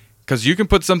 right? Right. Because you can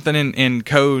put something in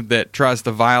code that tries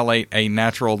to violate a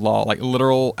natural law, like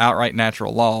literal, outright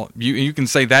natural law. You can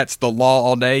say that's the law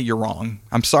all day. You're wrong.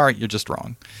 I'm sorry, you're just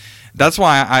wrong. That's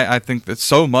why I think that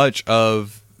so much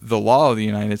of the law of the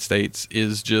United States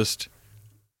is just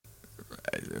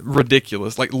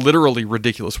ridiculous, like literally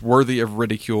ridiculous, worthy of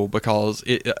ridicule, because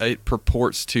it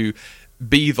purports to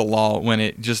be the law when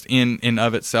it just in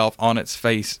of itself, on its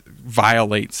face,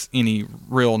 violates any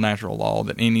real natural law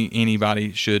that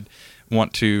anybody should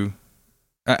want to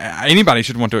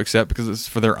accept, because it's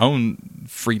for their own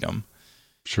freedom.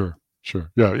 Sure.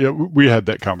 Yeah. We had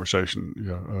that conversation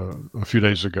a few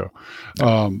days ago,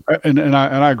 and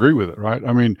I agree with it. Right.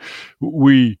 I mean,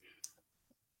 we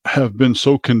have been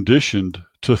so conditioned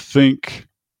to think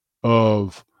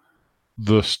of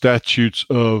the statutes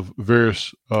of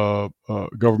various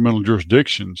governmental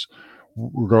jurisdictions,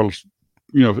 regardless,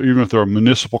 even if they're a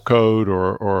municipal code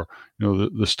or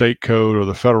the state code or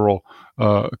the federal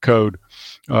code,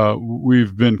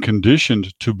 we've been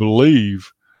conditioned to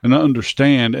believe and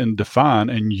understand and define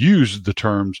and use the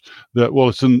terms that, well,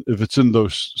 if it's in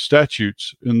those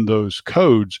statutes, in those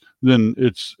codes, then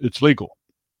it's legal,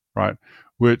 right?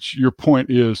 Which your point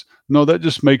is, no, that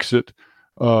just makes it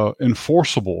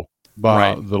enforceable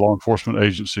by the law enforcement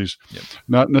agencies,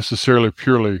 not necessarily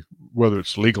purely whether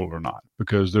it's legal or not,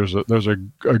 because there's a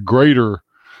greater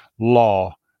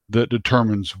law that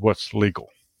determines what's legal.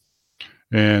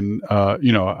 And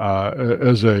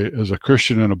as a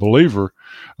Christian and a believer,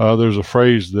 there's a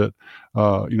phrase that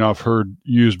I've heard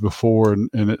used before, and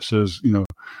it says,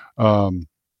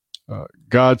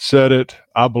 God said it,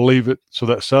 I believe it, so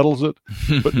that settles it.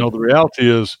 But no, the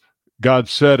reality is, God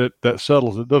said it, that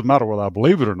settles it. It doesn't matter whether I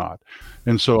believe it or not.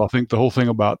 And so I think the whole thing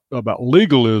about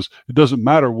legal is, it doesn't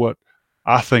matter what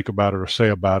I think about it or say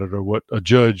about it, or what a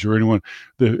judge or anyone,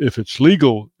 if it's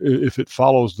legal, if it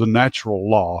follows the natural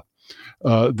law,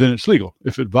 then it's legal.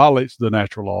 If it violates the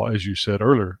natural law, as you said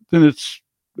earlier, then it's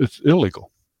illegal.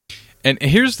 And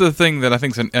here's the thing that I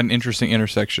think is an interesting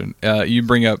intersection. You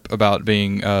bring up about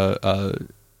being a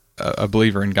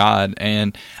believer in God,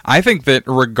 and I think that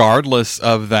regardless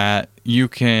of that, you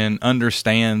can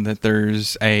understand that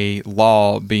there's a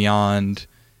law beyond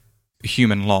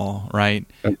human law, right?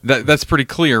 That's pretty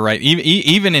clear, right?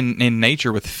 Even in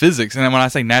nature with physics. And when I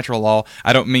say natural law,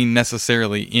 I don't mean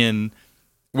necessarily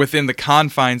within the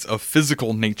confines of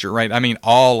physical nature, right? I mean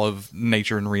all of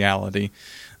nature and reality.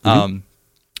 Mm-hmm.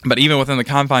 But even within the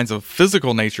confines of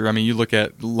physical nature, I mean, you look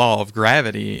at law of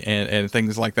gravity and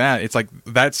things like that. It's like,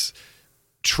 that's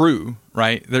true,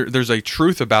 right? There's a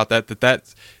truth about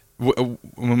that's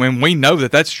when we know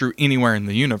that that's true anywhere in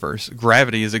the universe.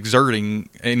 Gravity is exerting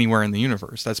anywhere in the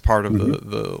universe. That's part of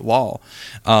the law.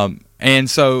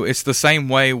 And so it's the same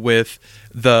way with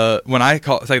when I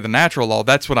say the natural law,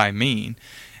 that's what I mean.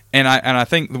 And I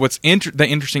think what's the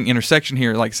interesting intersection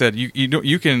here, like I said,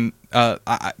 you can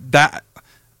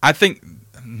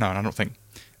I don't think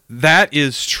that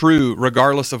is true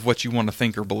regardless of what you want to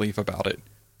think or believe about it.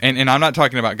 And I'm not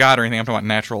talking about God or anything, I'm talking about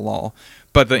natural law.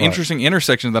 But the interesting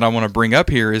intersection that I want to bring up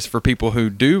here is for people who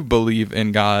do believe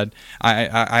in God,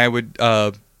 I would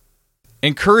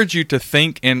encourage you to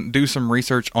think and do some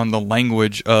research on the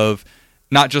language of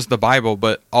not just the Bible,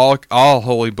 but all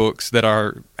holy books that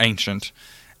are ancient,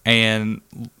 and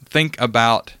think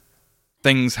about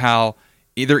things how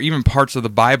either even parts of the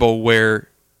Bible where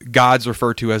God's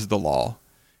referred to as the law.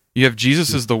 You have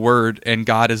Jesus as the Word and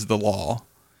God is the law.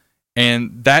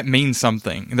 And that means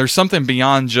something. And there's something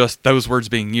beyond just those words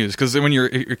being used. Because when you're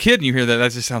a kid and you hear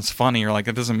that just sounds funny, or like,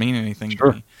 that doesn't mean anything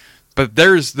to me. But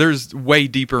there's way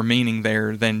deeper meaning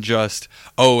there than just,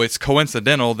 it's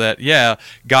coincidental that,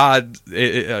 God,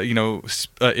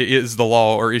 is the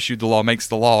law, or issued the law, makes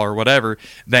the law, or whatever,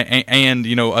 and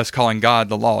us calling God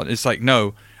the law. It's like,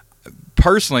 no.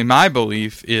 Personally, my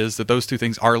belief is that those two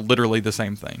things are literally the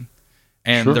same thing,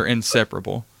 and they're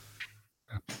inseparable.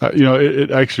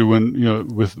 It actually,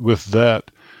 when with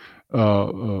that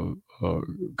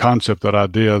concept, that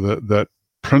idea, that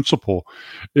principle,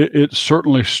 it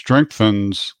certainly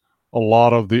strengthens a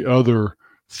lot of the other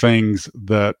things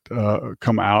that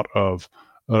come out of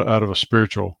a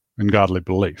spiritual and godly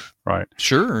belief, right?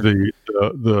 Sure.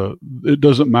 The it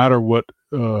doesn't matter what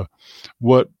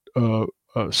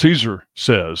Caesar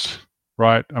says,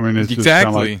 right? I mean, it's kind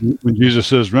of like Exactly. when Jesus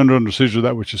says, "Render unto Caesar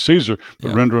that which is Caesar, but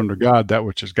Yeah. render unto God that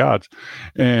which is God's."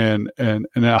 And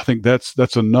I think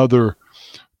that's another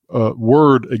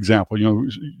word example.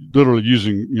 Literally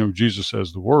using Jesus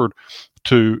as the word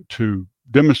to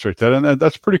demonstrate that, and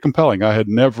that's pretty compelling. I had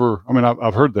never. I mean,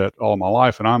 I've heard that all my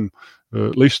life, and I'm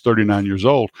at least 39 years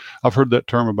old. I've heard that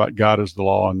term about God as the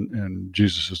law and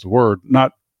Jesus as the word,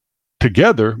 not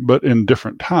together, but in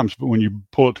different times. But when you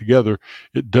pull it together,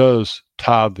 it does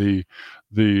tie the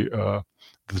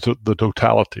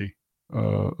totality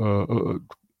more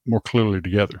clearly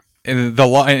together. And the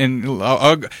law, and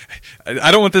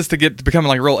I don't want this to become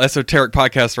like a real esoteric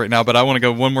podcast right now, but I want to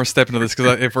go one more step into this,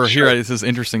 because if we're here, this is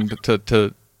interesting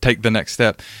to take the next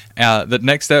step. The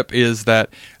next step is that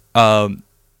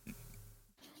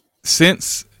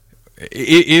since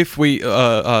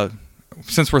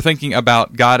we're thinking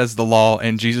about God as the law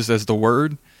and Jesus as the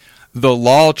word, the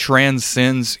law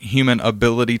transcends human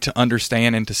ability to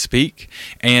understand and to speak,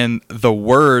 and the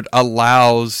word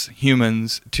allows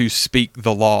humans to speak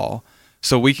the law.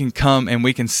 So we can come and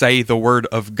we can say the word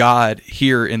of God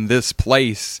here in this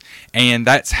place, and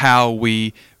that's how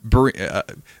we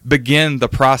begin the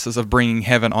process of bringing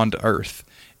heaven onto earth,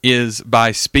 is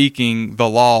by speaking the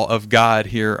law of God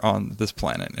here on this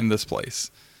planet, in this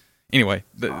place. Anyway,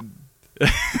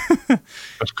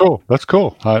 That's cool. That's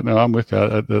cool. I'm with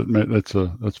you.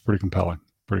 That's pretty compelling.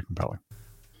 Pretty compelling.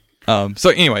 So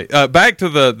anyway, back to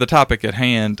the topic at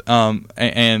hand, and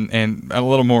a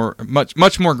little more,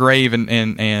 much more grave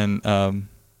and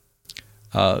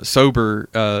sober.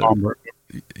 Somber.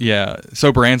 Yeah,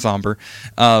 sober and somber.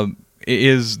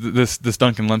 Is this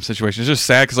Duncan Lemp situation? It's just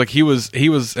sad because like he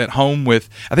was at home with,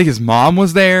 I think his mom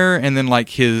was there, and then like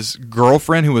his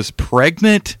girlfriend who was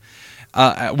pregnant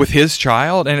with his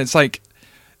child, and it's like,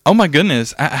 oh my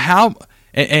goodness, how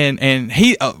and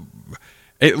he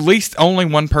at least only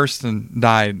one person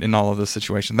died in all of this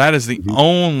situation. That is the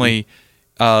only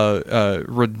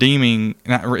redeeming.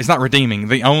 It's not redeeming.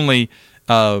 The only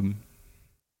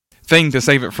thing to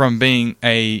save it from being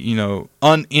a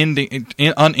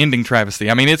unending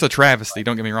travesty. I mean, it's a travesty.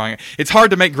 Don't get me wrong. It's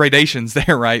hard to make gradations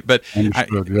there, right? But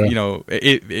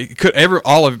it could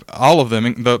all of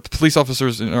them. The police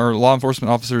officers or law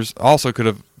enforcement officers also could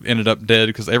have ended up dead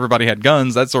because everybody had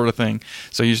guns, that sort of thing.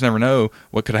 So you just never know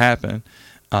what could happen.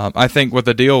 I think what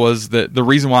the deal was, that the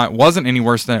reason why it wasn't any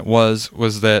worse than it was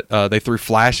that they threw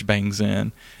flashbangs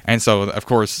in, and so of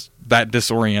course that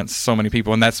disorients so many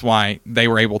people, and that's why they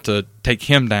were able to take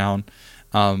him down.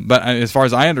 But as far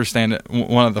as I understand it,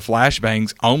 one of the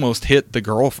flashbangs almost hit the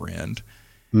girlfriend,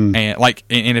 and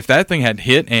if that thing had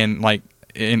hit and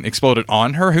exploded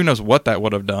on her, who knows what that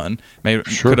would have done? Maybe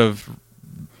could have,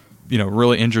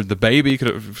 really injured the baby.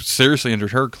 Could have seriously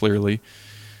injured her. Clearly.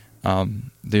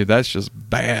 Dude, that's just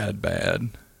bad.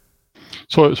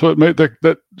 So it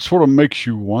that sort of makes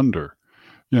you wonder.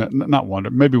 Not wonder.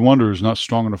 Maybe wonder is not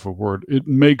strong enough a word. It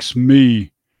makes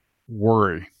me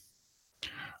worry.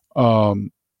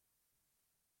 Could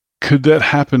that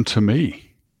happen to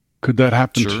me? Could that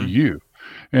happen to you?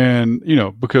 And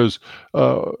because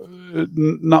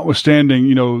notwithstanding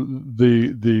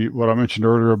the what I mentioned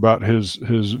earlier about his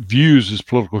views, his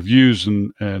political views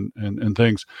and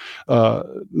things,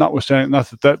 notwithstanding, not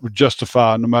that would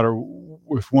justify, no matter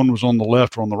if one was on the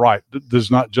left or on the right,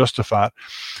 does not justify it,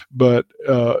 but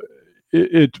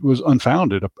it was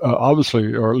unfounded,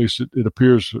 obviously, or at least it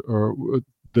appears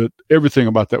that everything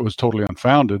about that was totally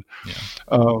unfounded.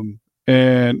 Yeah.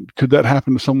 And could that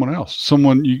happen to someone else?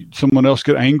 Someone else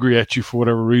get angry at you for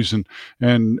whatever reason,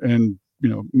 and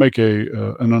make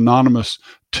an anonymous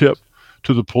tip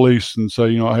to the police and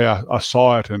say, hey, I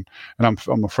saw it, and I'm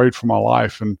afraid for my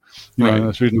life, and and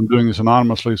that's the reason I'm doing this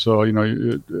anonymously. So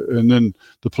and then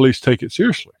the police take it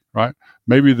seriously, right?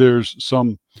 Maybe there's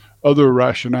some other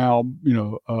rationale,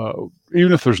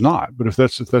 even if there's not, but if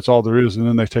that's all there is, and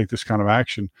then they take this kind of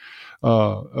action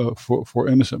for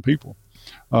innocent people.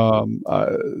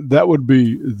 That would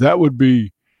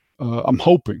be. I'm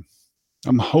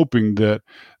hoping that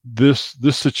this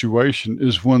situation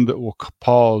is one that will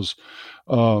cause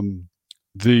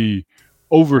the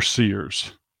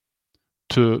overseers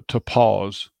to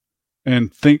pause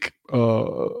and think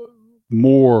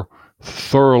more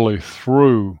thoroughly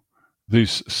through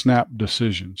these snap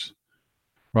decisions.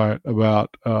 right?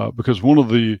 About because one of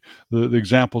the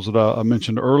examples that I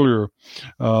mentioned earlier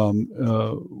on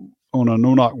a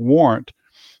no-knock warrant,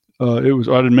 it was,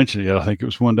 I didn't mention it yet. I think it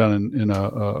was one down in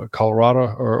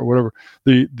Colorado or whatever.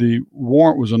 The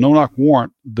warrant was a no-knock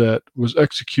warrant that was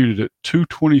executed at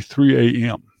 2:23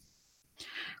 a.m.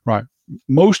 Right.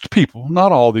 Most people,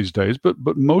 not all these days, but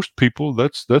most people,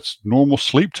 that's normal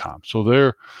sleep time. So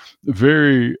they're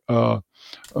very, they're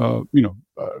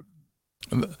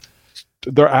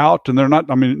out and they're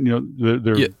not. I mean,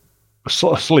 they're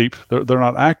asleep. They're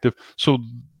not active. So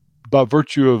by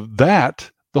virtue of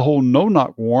that, the whole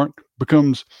no-knock warrant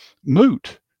becomes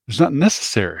moot. It's not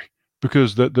necessary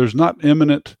because there's not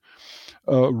imminent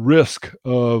risk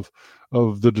of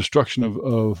the destruction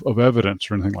of evidence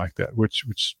or anything like that, which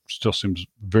still seems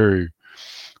very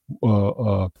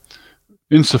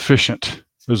insufficient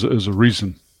as a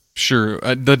reason. Sure.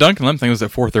 The Duncan Lemp thing was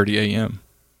at 4:30 a.m.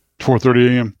 4:30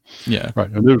 a.m. Yeah. Right.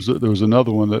 And there was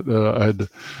another one that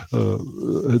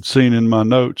I had seen in my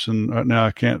notes, and right now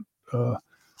I can't.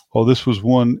 This was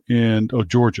one in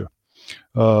Georgia.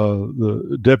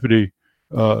 The deputy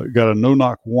got a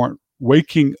no-knock warrant,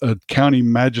 waking a county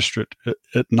magistrate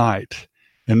at night,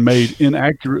 and made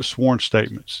inaccurate sworn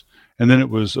statements. And then it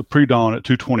was a pre-dawn at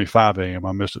 2:25 a.m.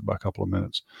 I missed it by a couple of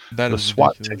minutes. That is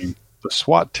ridiculous. The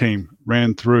SWAT team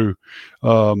ran through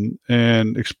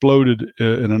and exploded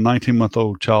in a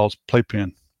 19-month-old child's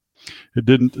playpen. It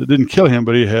didn't kill him,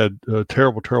 but he had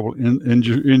terrible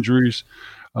injuries,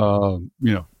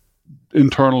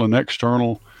 internal and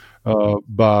external,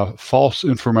 by false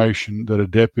information that a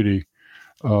deputy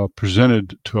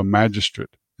presented to a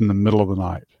magistrate in the middle of the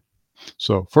night.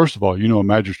 So first of all, a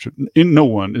magistrate, no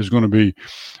one is going to be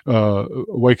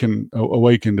awakened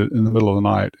in the middle of the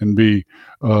night and be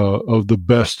of the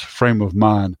best frame of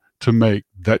mind to make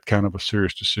that kind of a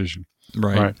serious decision.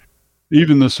 Right.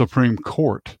 Even the Supreme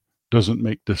Court doesn't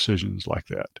make decisions like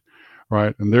that.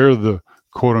 Right. And they're the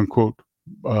quote unquote,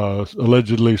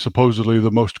 supposedly the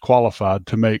most qualified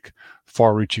to make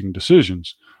far-reaching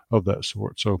decisions of that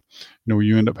sort. So,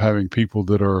 you end up having people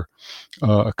that are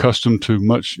accustomed to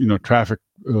much, traffic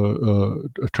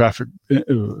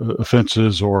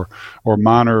offenses or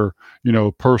minor,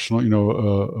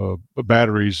 personal,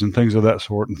 batteries and things of that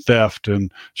sort, and theft and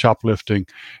shoplifting,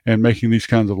 and making these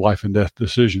kinds of life and death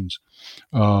decisions,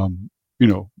 in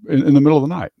the middle of the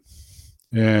night.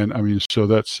 And I mean, so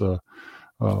that's. And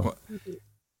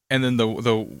then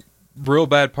the real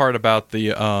bad part about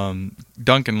the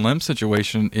Duncan Lemp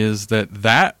situation is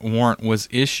that warrant was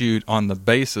issued on the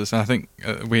basis, and I think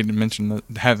we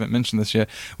haven't mentioned this yet,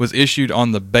 was issued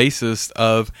on the basis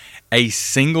of a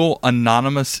single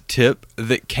anonymous tip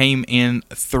that came in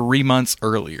 3 months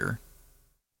earlier.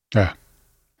 Yeah.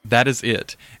 That is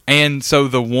it. And so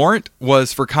the warrant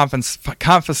was for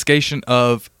confiscation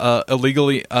of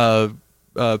illegally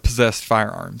possessed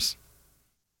firearms.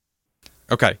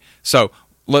 Okay, so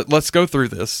let's go through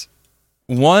this.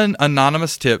 One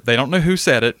anonymous tip, they don't know who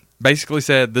said it, basically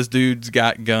said this dude's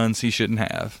got guns he shouldn't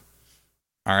have.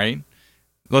 All right?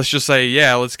 Let's just say,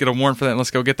 let's get a warrant for that and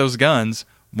let's go get those guns.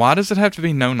 Why does it have to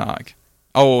be no-knock?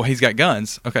 Oh, he's got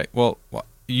guns. Okay, well,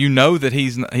 you know that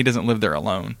he doesn't live there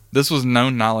alone. This was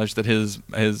known knowledge that his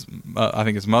I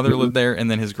think his mother lived there, and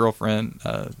then his girlfriend,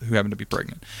 who happened to be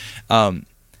pregnant.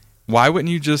 Why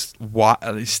wouldn't you just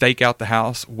stake out the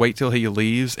house, wait till he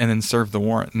leaves, and then serve the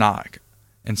warrant, knock,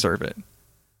 and serve it?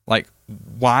 Like,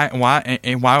 why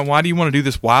do you want to do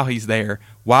this while he's there,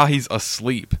 while he's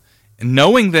asleep,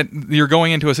 knowing that you're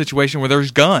going into a situation where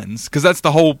there's guns? Because that's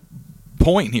the whole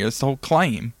point here. It's the whole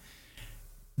claim.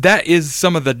 That is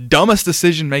some of the dumbest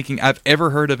decision making I've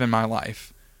ever heard of in my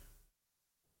life,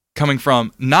 coming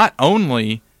from not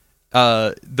only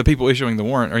the people issuing the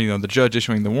warrant, or the judge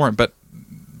issuing the warrant, but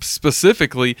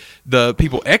specifically the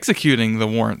people executing the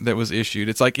warrant that was issued.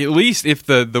 It's like, at least if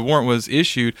the warrant was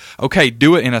issued, okay,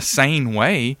 do it in a sane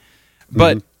way.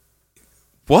 But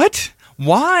what?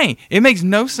 Why? It makes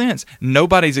no sense.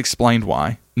 Nobody's explained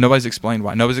why. Nobody's explained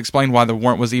why the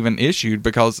warrant was even issued,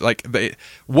 because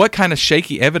what kind of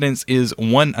shaky evidence is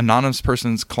one anonymous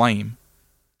person's claim?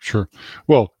 Sure.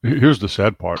 Well, here's the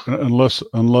sad part. Unless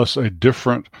a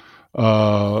different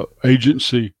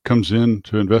agency comes in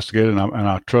to investigate it, and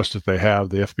I trust that they have,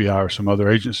 the FBI or some other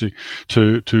agency,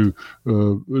 to do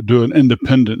an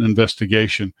independent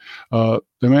investigation,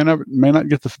 they may not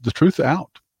get the truth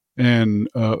out. And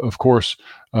of course,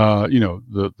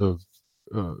 the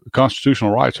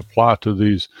constitutional rights apply to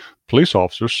these police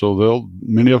officers, so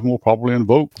many of them will probably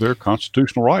invoke their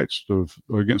constitutional rights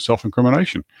against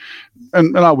self-incrimination,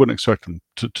 and I wouldn't expect them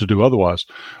to do otherwise.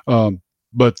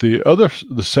 But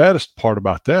the saddest part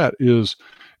about that is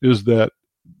that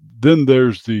Then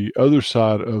there's the other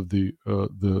side of the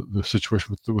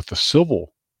situation with the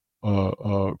civil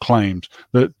claims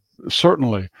that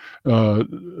certainly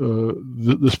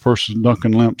this person,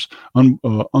 Duncan Lemp's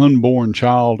unborn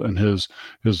child, and his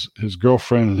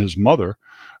girlfriend and his mother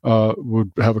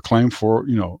would have a claim for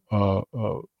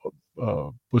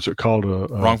what's it called,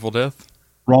 wrongful death.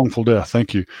 Wrongful death.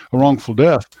 Thank you. A wrongful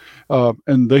death,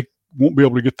 and they won't be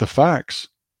able to get the facts,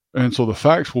 and so the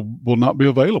facts will not be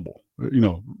available.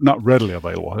 Not readily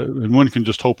available, and one can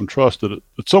just hope and trust that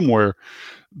somewhere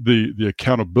the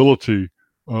accountability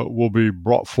will be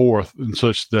brought forth in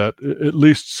such that at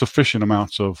least sufficient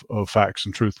amounts of facts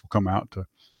and truth will come out to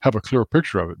have a clearer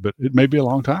picture of it. But it may be a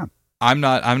long time. I'm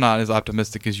not as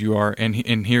optimistic as you are,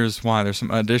 and here's why. There's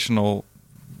some additional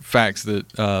facts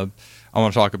that I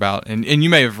want to talk about, and you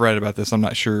may have read about this. I'm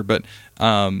not sure, but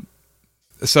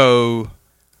so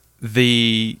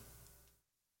the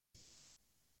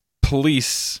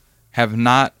police have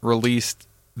not released.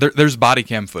 There's body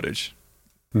cam footage,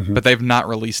 but they've not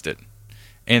released it.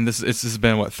 And this has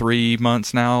been 3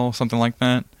 months now, something like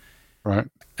that. Right.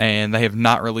 And they have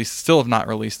not released. Still have not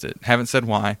released it. Haven't said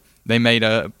why. They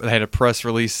had a press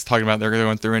release talking about they're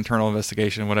going through internal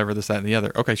investigation, whatever, this, that, and the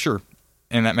other. Okay, sure.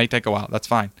 And that may take a while. That's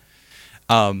fine.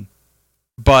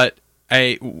 But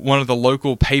one of the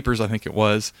local papers, I think it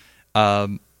was,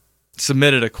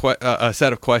 submitted a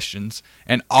set of questions,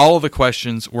 and all of the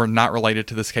questions were not related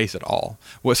to this case at all.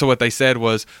 So what they said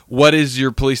was, what is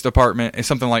your police department? It's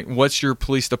something like, what's your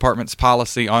police department's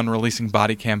policy on releasing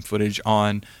body cam footage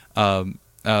on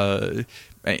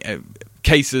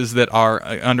cases that are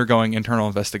undergoing internal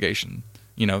investigation?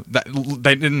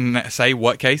 They didn't say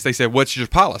what case. They said, what's your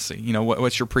policy?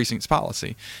 What's your precinct's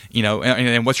policy?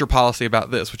 And what's your policy about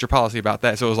this? What's your policy about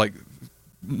that? So it was like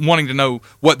wanting to know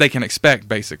what they can expect,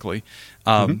 basically.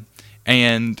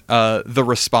 And the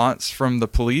response from the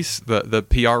police, the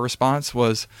PR response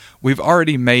was, we've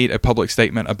already made a public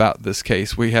statement about this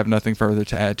case. We have nothing further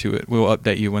to add to it. We'll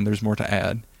update you when there's more to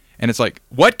add. And it's like,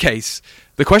 what case?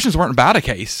 The questions weren't about a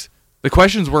case. The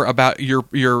questions were about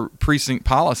your precinct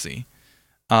policy.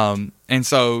 And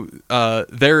so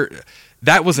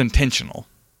that was intentional.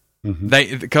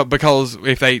 Because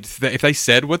if they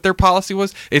said what their policy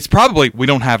was, it's probably, we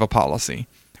don't have a policy,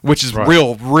 which is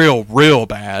real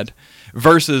bad,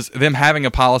 versus them having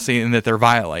a policy and that they're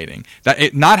violating.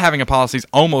 Not having a policy is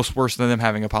almost worse than them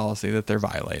having a policy that they're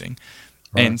violating.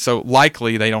 Right. And so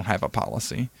likely they don't have a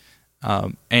policy.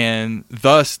 And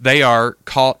thus they are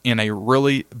caught in a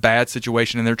really bad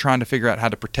situation, and they're trying to figure out how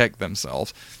to protect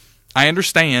themselves. I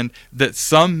understand that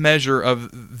some measure of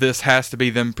this has to be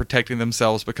them protecting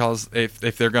themselves, because if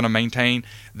they're going to maintain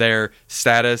their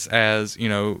status as,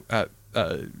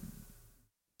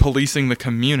 policing the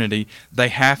community, they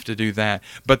have to do that.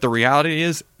 But the reality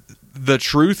is, the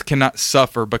truth cannot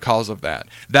suffer because of that.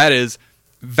 That is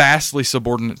vastly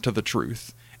subordinate to the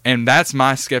truth. And that's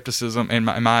my skepticism and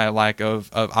my lack of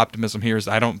optimism here, is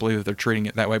I don't believe that they're treating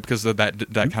it that way because of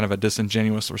that kind of a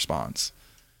disingenuous response.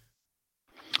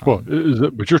 Well,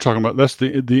 but you're talking about, that's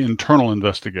the internal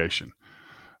investigation,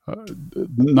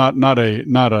 not a.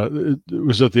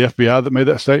 Was it the FBI that made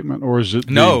that statement, or is it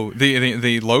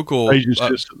the local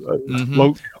agencies?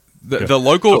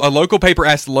 The local paper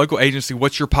asked the local agency,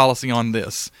 "What's your policy on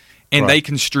this?" And they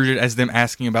construed it as them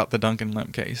asking about the Duncan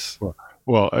Lemp case.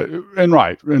 And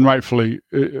rightfully,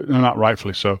 not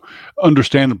rightfully so,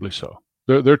 understandably so.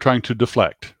 They're trying to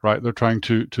deflect, right? They're trying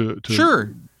to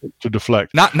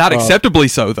deflect. Not acceptably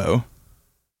so, though.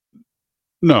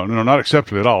 No, not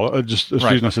acceptably at all. Just as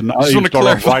reason I said, I want to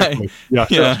clarify. Rightfully. Yeah.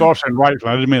 I started saying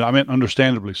rightfully. I meant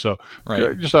understandably so.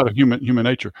 Right. Just out of human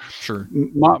nature. Sure.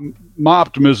 My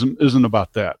optimism isn't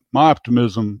about that. My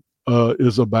optimism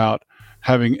is about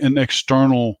having an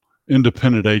external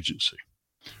independent agency.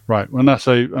 Right. When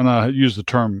I use the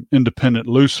term independent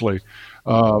loosely,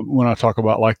 when I talk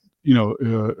about, like,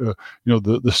 the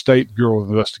State Bureau of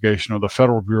Investigation or the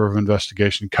Federal Bureau of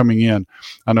Investigation coming in.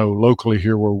 I know locally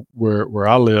here where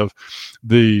I live,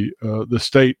 the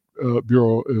State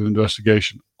Bureau of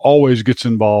Investigation always gets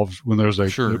involved when there's a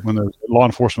law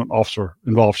enforcement officer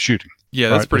involved shooting. Yeah,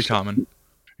 that's pretty common.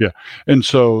 Yeah, and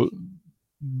so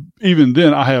even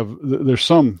then, there's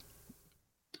some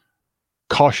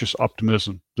cautious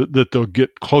optimism that they'll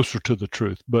get closer to the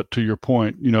truth. But to your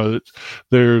point,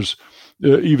 there's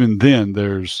even then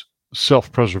there's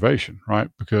self-preservation, right?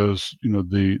 Because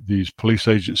these police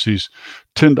agencies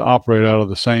tend to operate out of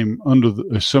the same, under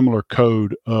a similar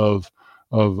code of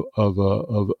I don't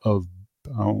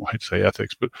hate to say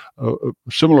ethics, but a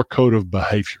similar code of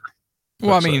behavior.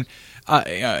 Well, I mean,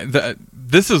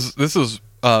 this is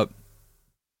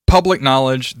public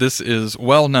knowledge. This is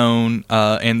well known,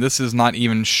 and this is not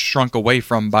even shrunk away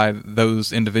from by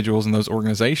those individuals and those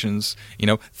organizations.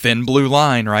 Thin blue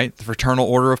line, right? The Fraternal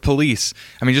Order of Police.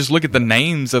 I mean, just look at the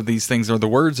names of these things or the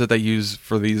words that they use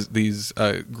for these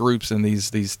groups and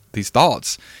these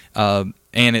thoughts. And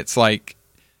it's like,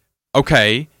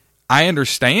 okay, I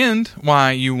understand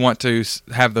why you want to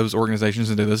have those organizations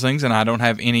and do those things, and I don't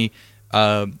have any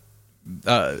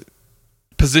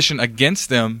position against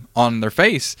them on their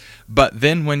face. But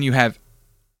then when you have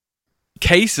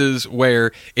cases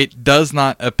where it does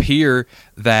not appear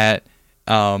that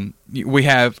we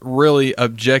have really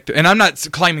objective, and I'm not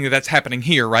claiming that that's happening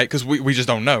here, right? Because we just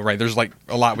don't know, right? There's like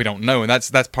a lot we don't know, and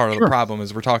that's part of the problem,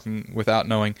 is we're talking without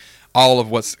knowing all of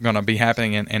what's going to be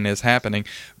happening and is happening.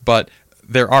 But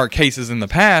there are cases in the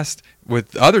past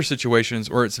with other situations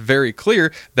where it's very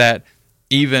clear that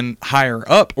even higher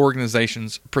up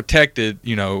organizations protected,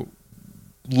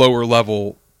 lower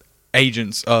level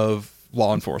agents of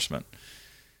law enforcement.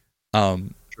 Sure.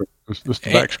 This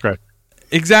the back scratch.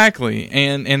 Exactly.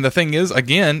 And the thing is,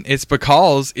 again, it's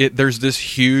because there's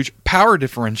this huge power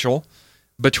differential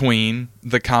between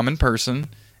the common person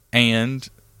and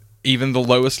even the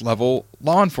lowest level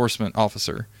law enforcement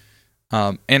officer.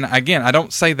 And again, I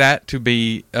don't say that to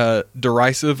be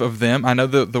derisive of them. I know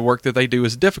the work that they do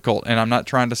is difficult, and I'm not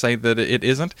trying to say that it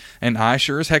isn't. And I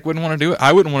sure as heck wouldn't want to do it.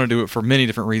 I wouldn't want to do it for many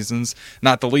different reasons,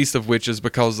 not the least of which is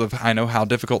because of I know how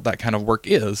difficult that kind of work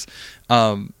is.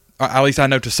 At least I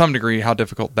know to some degree how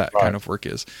difficult that kind of work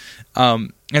is.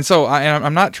 And so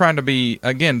I'm not trying to be,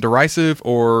 again, derisive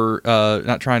or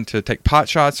not trying to take pot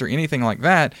shots or anything like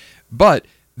that, but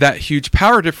that huge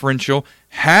power differential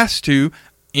has to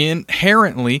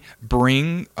inherently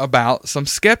bring about some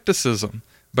skepticism,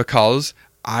 because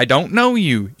I don't know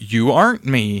you. You aren't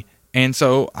me. And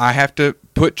so I have to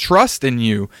put trust in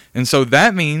you. And so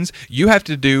that means you have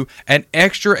to do an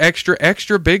extra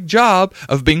big job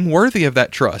of being worthy of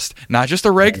that trust. Not just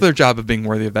a regular job of being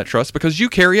worthy of that trust, because you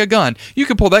carry a gun. You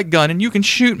can pull that gun and you can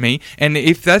shoot me. And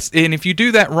if you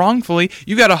do that wrongfully,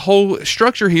 you got a whole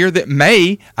structure here that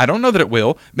may, I don't know that it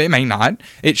will, but it may not.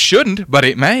 It shouldn't, but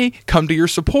it may come to your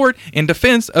support in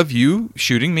defense of you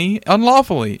shooting me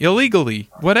unlawfully, illegally,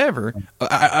 whatever,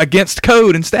 against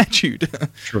code and statute.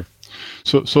 Sure.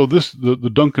 So this the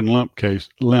Duncan Lemp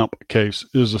case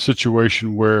is a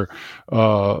situation where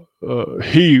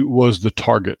he was the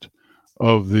target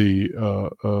of the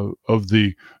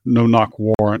no-knock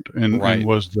warrant and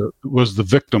was the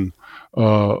victim,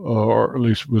 or at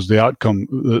least was the outcome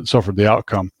that suffered the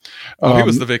outcome. He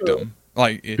was the victim.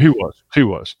 He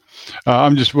was.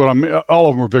 I'm just all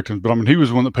of them were victims, but I mean he was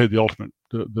the one that paid the ultimate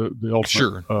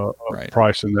sure.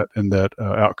 Price in that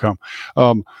outcome.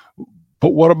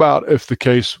 But what about if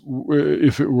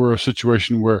it were a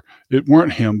situation where it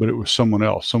weren't him, but it was someone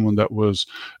else, someone that was,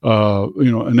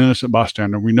 an innocent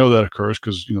bystander? We know that occurs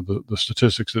because, the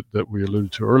statistics that we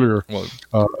alluded to earlier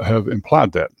have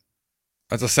implied that.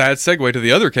 That's a sad segue to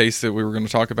the other case that we were going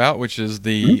to talk about, which is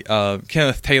the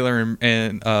Kenneth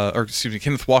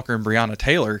Walker and Breonna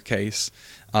Taylor case.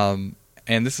 And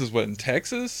this is what, in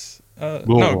Texas?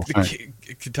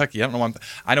 Kentucky. I don't know why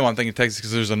I know I'm thinking Texas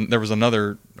because there was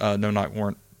another no-knock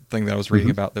warrant thing that I was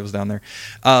reading about that was down there.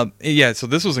 So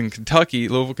this was in Kentucky,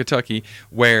 Louisville, Kentucky,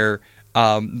 where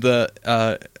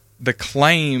the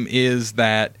claim is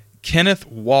that Kenneth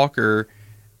Walker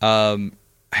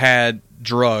had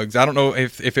drugs. I don't know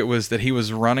if it was that he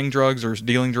was running drugs or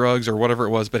dealing drugs or whatever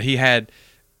it was, but he had.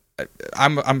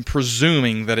 I'm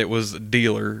presuming that it was a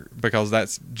dealer, because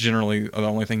that's generally the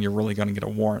only thing you're really going to get a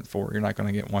warrant for. You're not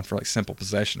going to get one for like simple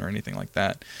possession or anything like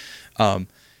that.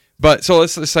 But so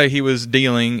let's say he was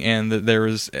dealing, and that there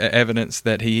was evidence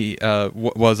that he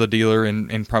was a dealer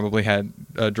and probably had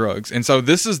drugs. And so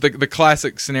this is the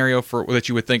classic scenario for that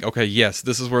you would think, okay, yes,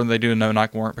 this is where they do a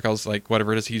no-knock warrant, because like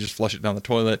whatever it is, he just flush it down the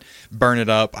toilet, burn it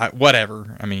up,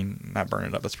 whatever. I mean, not burn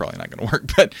it up. That's probably not going to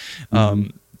work, but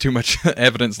too much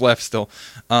evidence left still.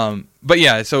 But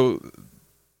yeah, so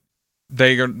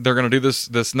they're going to do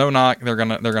this no knock. They're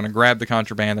going to grab the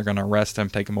contraband. They're going to arrest him,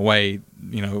 take him away,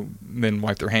 then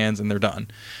wipe their hands, and they're done.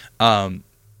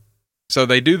 So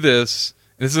they do this.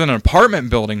 This is an apartment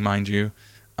building, mind you,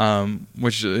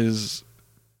 which is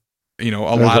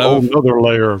another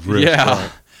layer of risk. Yeah.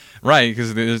 Right,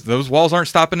 because those walls aren't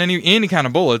stopping any kind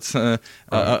of bullets,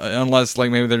 unless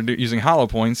like maybe they're using hollow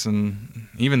points, and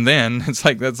even then, that's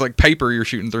like paper you're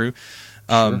shooting through.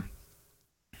 Sure.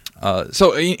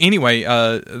 So anyway,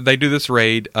 they do this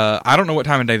raid. I don't know what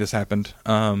time of day this happened,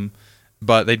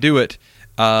 but they do it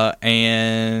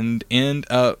and end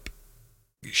up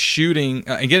shooting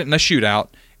and get in a shootout.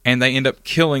 and they end up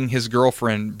killing his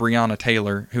girlfriend, Breonna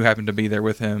Taylor, who happened to be there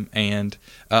with him. And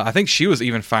I think she was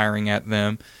even firing at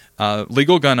them.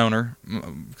 Legal gun owner,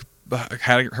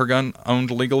 had her gun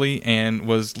owned legally and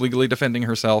was legally defending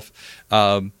herself.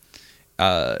 The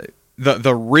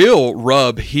real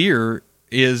rub here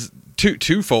is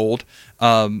twofold.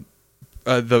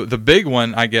 The big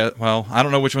one, I guess, well, I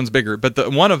don't know which one's bigger,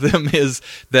 but one of them is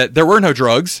that there were no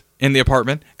drugs in the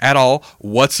apartment at all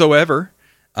whatsoever.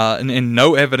 And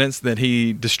no evidence that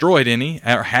he destroyed any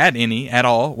or had any at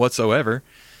all whatsoever.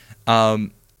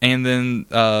 And then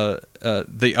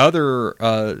the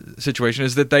other situation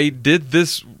is that they did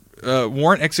this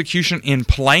warrant execution in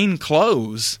plain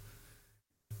clothes.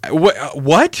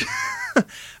 What?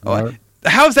 Right.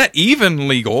 How is that even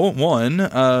legal? One,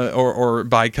 or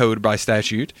by code, by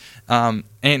statute,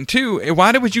 and two,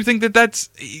 why would you think that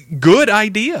that's a good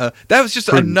idea? That was just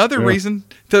another reason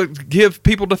to give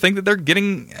people to think that they're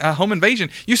getting a home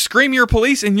invasion. You scream you're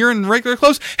police and you're in regular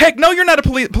clothes. Heck, no, you're not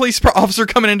a police officer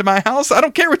coming into my house. I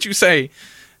don't care what you say.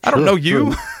 I don't know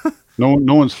you. Sure.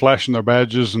 No one's flashing their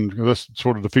badges, and that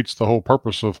sort of defeats the whole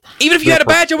purpose of. Even if you had a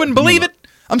badge, I wouldn't believe it.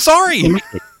 I'm sorry.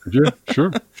 Yeah,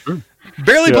 sure.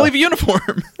 Barely believe a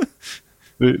uniform.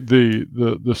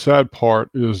 The sad part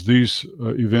is these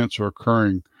events are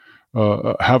occurring,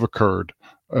 have occurred,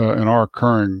 and are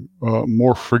occurring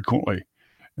more frequently.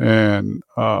 And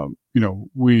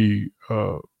we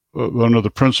another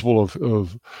principle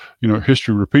of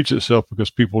history repeats itself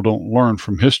because people don't learn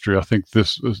from history. I think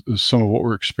this is some of what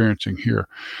we're experiencing here.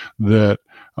 That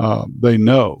they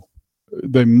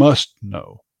must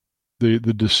know. The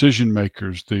decision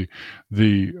makers, the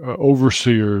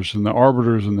overseers and the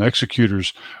arbiters and the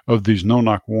executors of these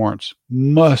no-knock warrants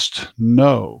must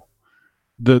know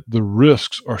that the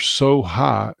risks are so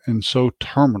high and so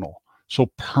terminal, so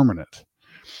permanent.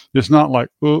 It's not like,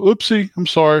 oh, oopsie, I'm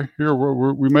sorry. Here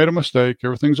we made a mistake.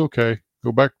 Everything's okay.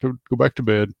 Go back to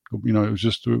bed. It was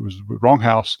the wrong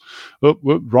house.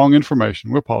 Wrong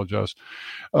information. We apologize.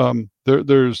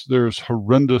 There's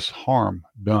horrendous harm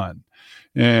done.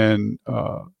 And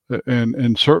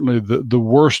certainly the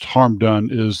worst harm done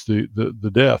is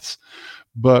the deaths,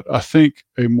 but I think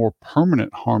a more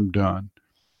permanent harm done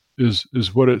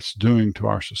is what it's doing to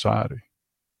our society,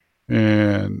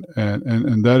 and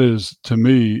that is, to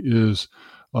me, is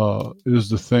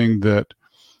the thing that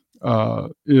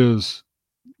is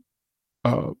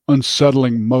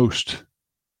unsettling most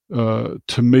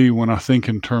to me when I think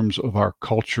in terms of our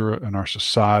culture and our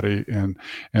society and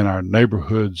our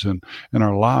neighborhoods and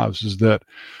our lives, is that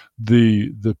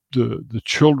the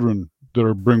children that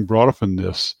are being brought up in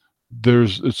this,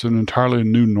 it's an entirely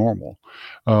new normal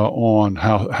on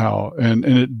how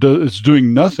it's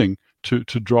doing nothing to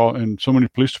draw, and so many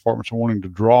police departments are wanting to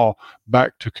draw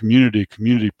back to community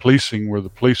policing, where the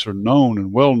police are known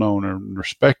and well known and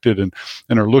respected and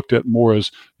are looked at more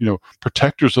as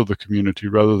protectors of the community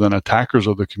rather than attackers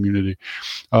of the community.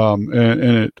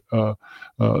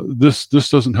 This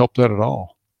doesn't help that at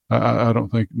all. I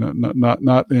don't think,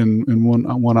 not in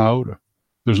one iota.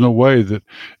 There's no way that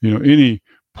any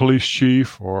police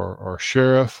chief or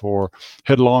sheriff or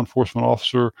head law enforcement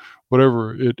officer,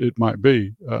 whatever it might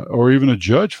be, or even a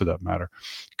judge for that matter,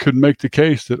 could make the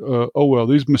case that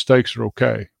these mistakes are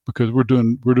okay because we're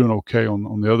doing okay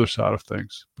on the other side of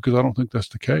things. Because I don't think that's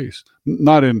the case.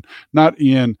 Not in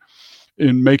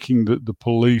making the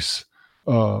police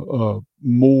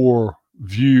more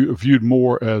viewed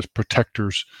more as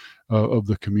protectors of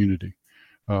the community.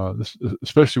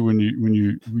 Especially when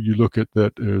you look at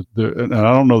that, and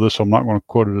I don't know this, so I'm not going to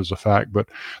quote it as a fact, but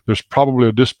there's probably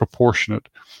a disproportionate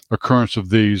occurrence of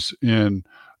these in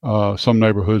some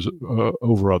neighborhoods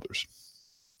over others.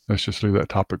 Let's just leave that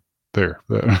topic there.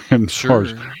 And sure.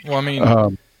 Well, I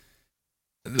mean,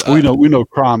 we know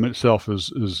crime itself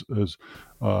is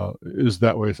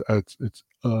that way. It's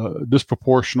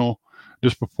disproportionate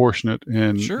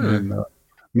in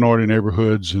minority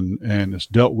neighborhoods, and it's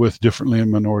dealt with differently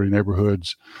in minority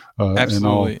neighborhoods.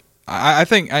 Absolutely. And I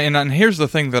think, and here's the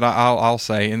thing that I'll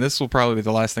say, and this will probably be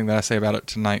the last thing that I say about it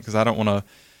tonight, because I don't want to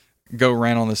go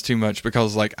rant on this too much,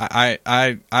 because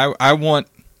I want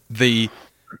the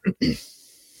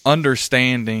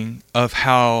understanding of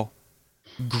how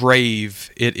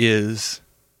grave it is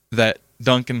that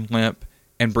Duncan Lemp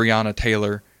and Breonna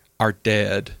Taylor are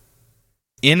dead.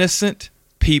 Innocent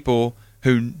people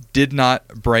who did not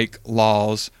break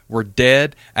laws were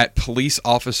dead at police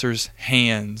officers'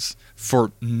 hands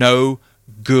for no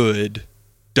good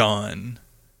done.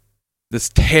 That's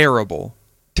terrible.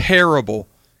 Terrible.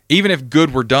 Even if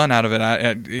good were done out of it,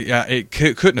 it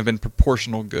couldn't have been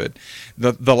proportional good.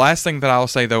 The last thing that I'll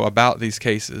say, though, about these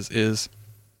cases is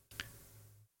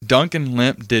Duncan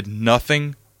Lemp did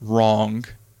nothing wrong.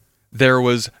 There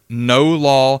was no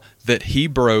law that he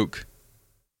broke,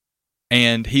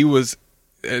 and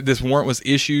this warrant was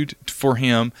issued for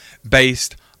him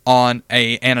based on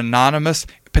an anonymous,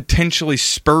 potentially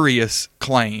spurious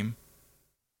claim.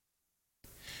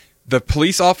 The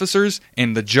police officers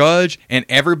and the judge and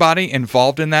everybody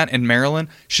involved in that in Maryland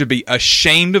should be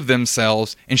ashamed of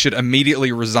themselves and should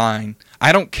immediately resign.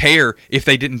 I don't care if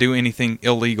they didn't do anything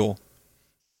illegal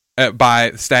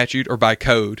by statute or by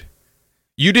code.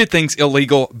 You did things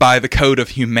illegal by the code of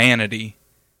humanity,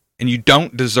 and you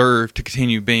don't deserve to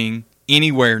continue being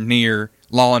anywhere near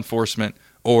law enforcement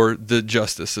or the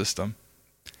justice system.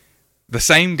 The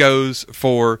same goes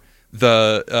for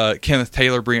the Kenneth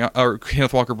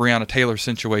Walker Breonna Taylor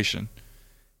situation,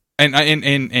 and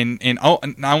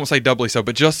I won't say doubly so,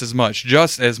 but just as much,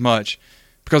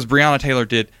 because Breonna Taylor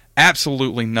did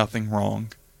absolutely nothing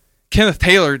wrong. Kenneth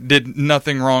Taylor did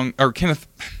nothing wrong, or Kenneth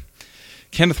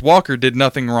Walker did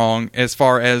nothing wrong, as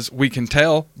far as we can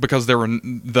tell, because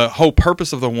the whole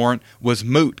purpose of the warrant was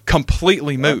moot,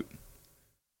 completely moot.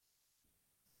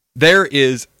 There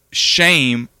is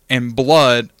shame and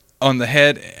blood on the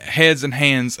heads and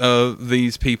hands of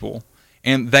these people,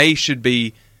 and they should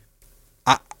be.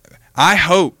 I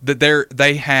hope that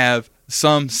they have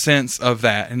some sense of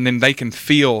that, and then they can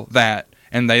feel that,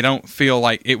 and they don't feel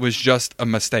like it was just a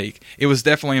mistake. It was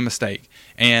definitely a mistake,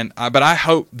 but I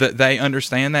hope that they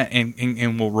understand that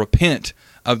and will repent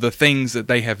of the things that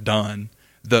they have done,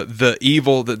 the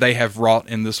evil that they have wrought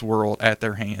in this world at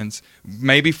their hands,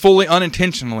 maybe fully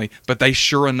unintentionally, but they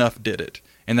sure enough did it.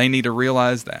 And they need to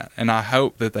realize that, and I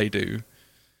hope that they do.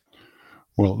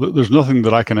 Well, there's nothing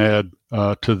that I can add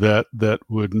to that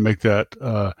would make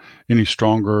that any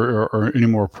stronger or any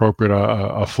more appropriate.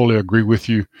 I fully agree with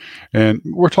you, and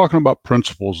we're talking about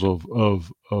principles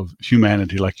of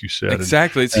humanity, like you said.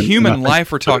 Exactly, it's human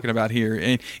life we're talking about here.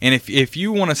 And if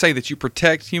you want to say that you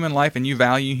protect human life and you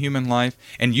value human life,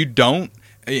 and you don't.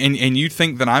 And you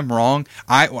think that I'm wrong,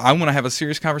 I want to have a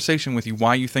serious conversation with you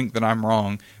why you think that I'm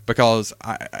wrong, because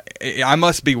I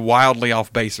must be wildly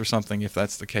off base or something if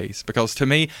that's the case. Because to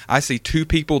me, I see two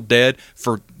people dead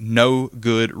for no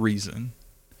good reason.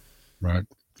 Right.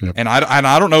 Yep. And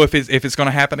I don't know if it's going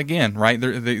to happen again. Right?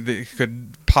 It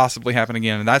could possibly happen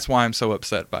again, and that's why I'm so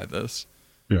upset by this.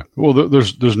 Yeah. Well,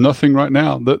 there's nothing right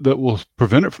now that will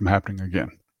prevent it from happening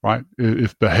again. Right.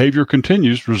 If behavior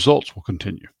continues, results will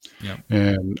continue. Yeah.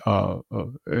 And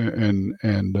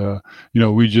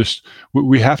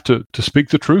we have to speak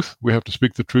the truth. We have to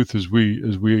speak the truth as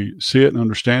we see it and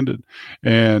understand it,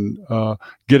 and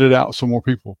get it out to more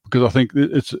people. Because I think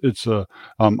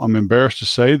I'm embarrassed to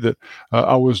say that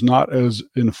I was not as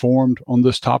informed on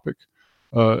this topic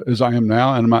as I am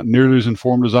now, and I'm not nearly as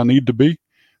informed as I need to be.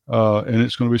 And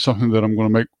it's going to be something that I'm going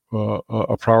to make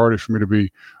a priority for me to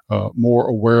be more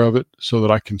aware of it, so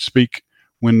that I can speak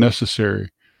when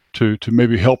necessary to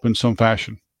maybe help in some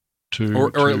fashion.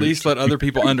 Or at least let other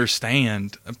people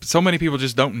understand. So many people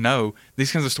just don't know.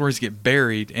 These kinds of stories get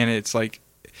buried, and it's like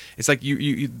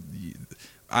you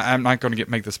I'm not going to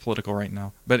make this political right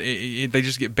now, but they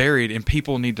just get buried, and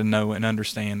people need to know and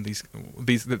understand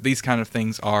these kind of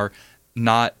things are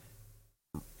not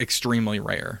extremely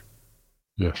rare.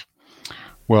 Yes.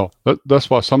 Well, that's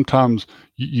why sometimes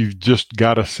you've just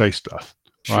got to say stuff.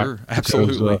 Right? Sure,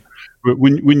 absolutely. Because,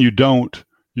 when you don't,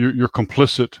 you're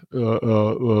complicit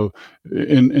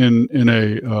in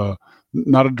a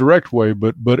not a direct way,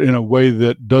 but in a way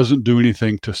that doesn't do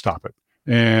anything to stop it.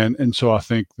 And so I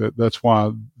think that's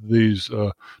why these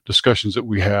discussions that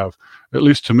we have, at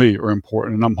least to me, are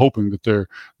important, and I'm hoping that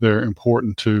they're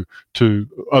important to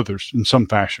others in some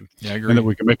fashion. Yeah, I agree. And that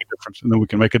we can make a difference, and then we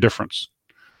can make a difference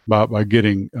by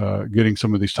getting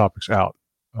some of these topics out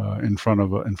in front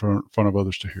of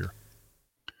others to hear.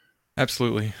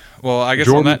 Absolutely. Well, I guess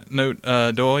Jordan, on that note,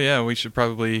 Doyle, we should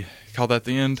probably call that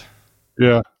the end.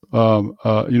 Yeah.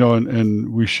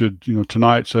 And we should,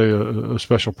 tonight say a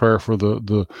special prayer for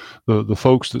the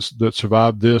folks that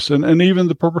survived this, and even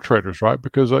the perpetrators, right?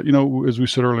 Because as we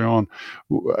said early on,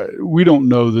 we don't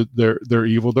know that they're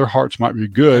evil. Their hearts might be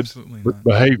good, Absolutely but not.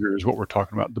 behavior is what we're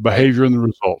talking about. The behavior and the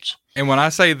results. And when I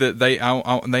say that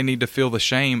they need to feel the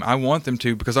shame, I want them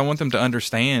to, because I want them to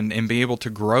understand and be able to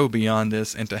grow beyond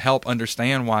this, and to help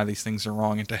understand why these things are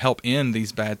wrong, and to help end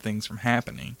these bad things from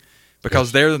happening.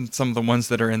 Because they're some of the ones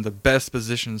that are in the best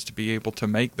positions to be able to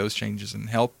make those changes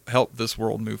and help this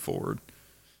world move forward.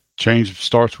 Change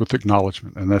starts with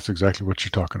acknowledgement, and that's exactly what you're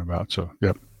talking about. So,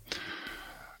 yep.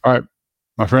 All right,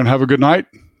 my friend, have a good night.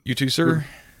 You too, sir.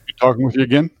 Be talking with you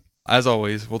again. As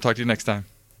always, we'll talk to you next time.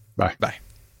 Bye. Bye.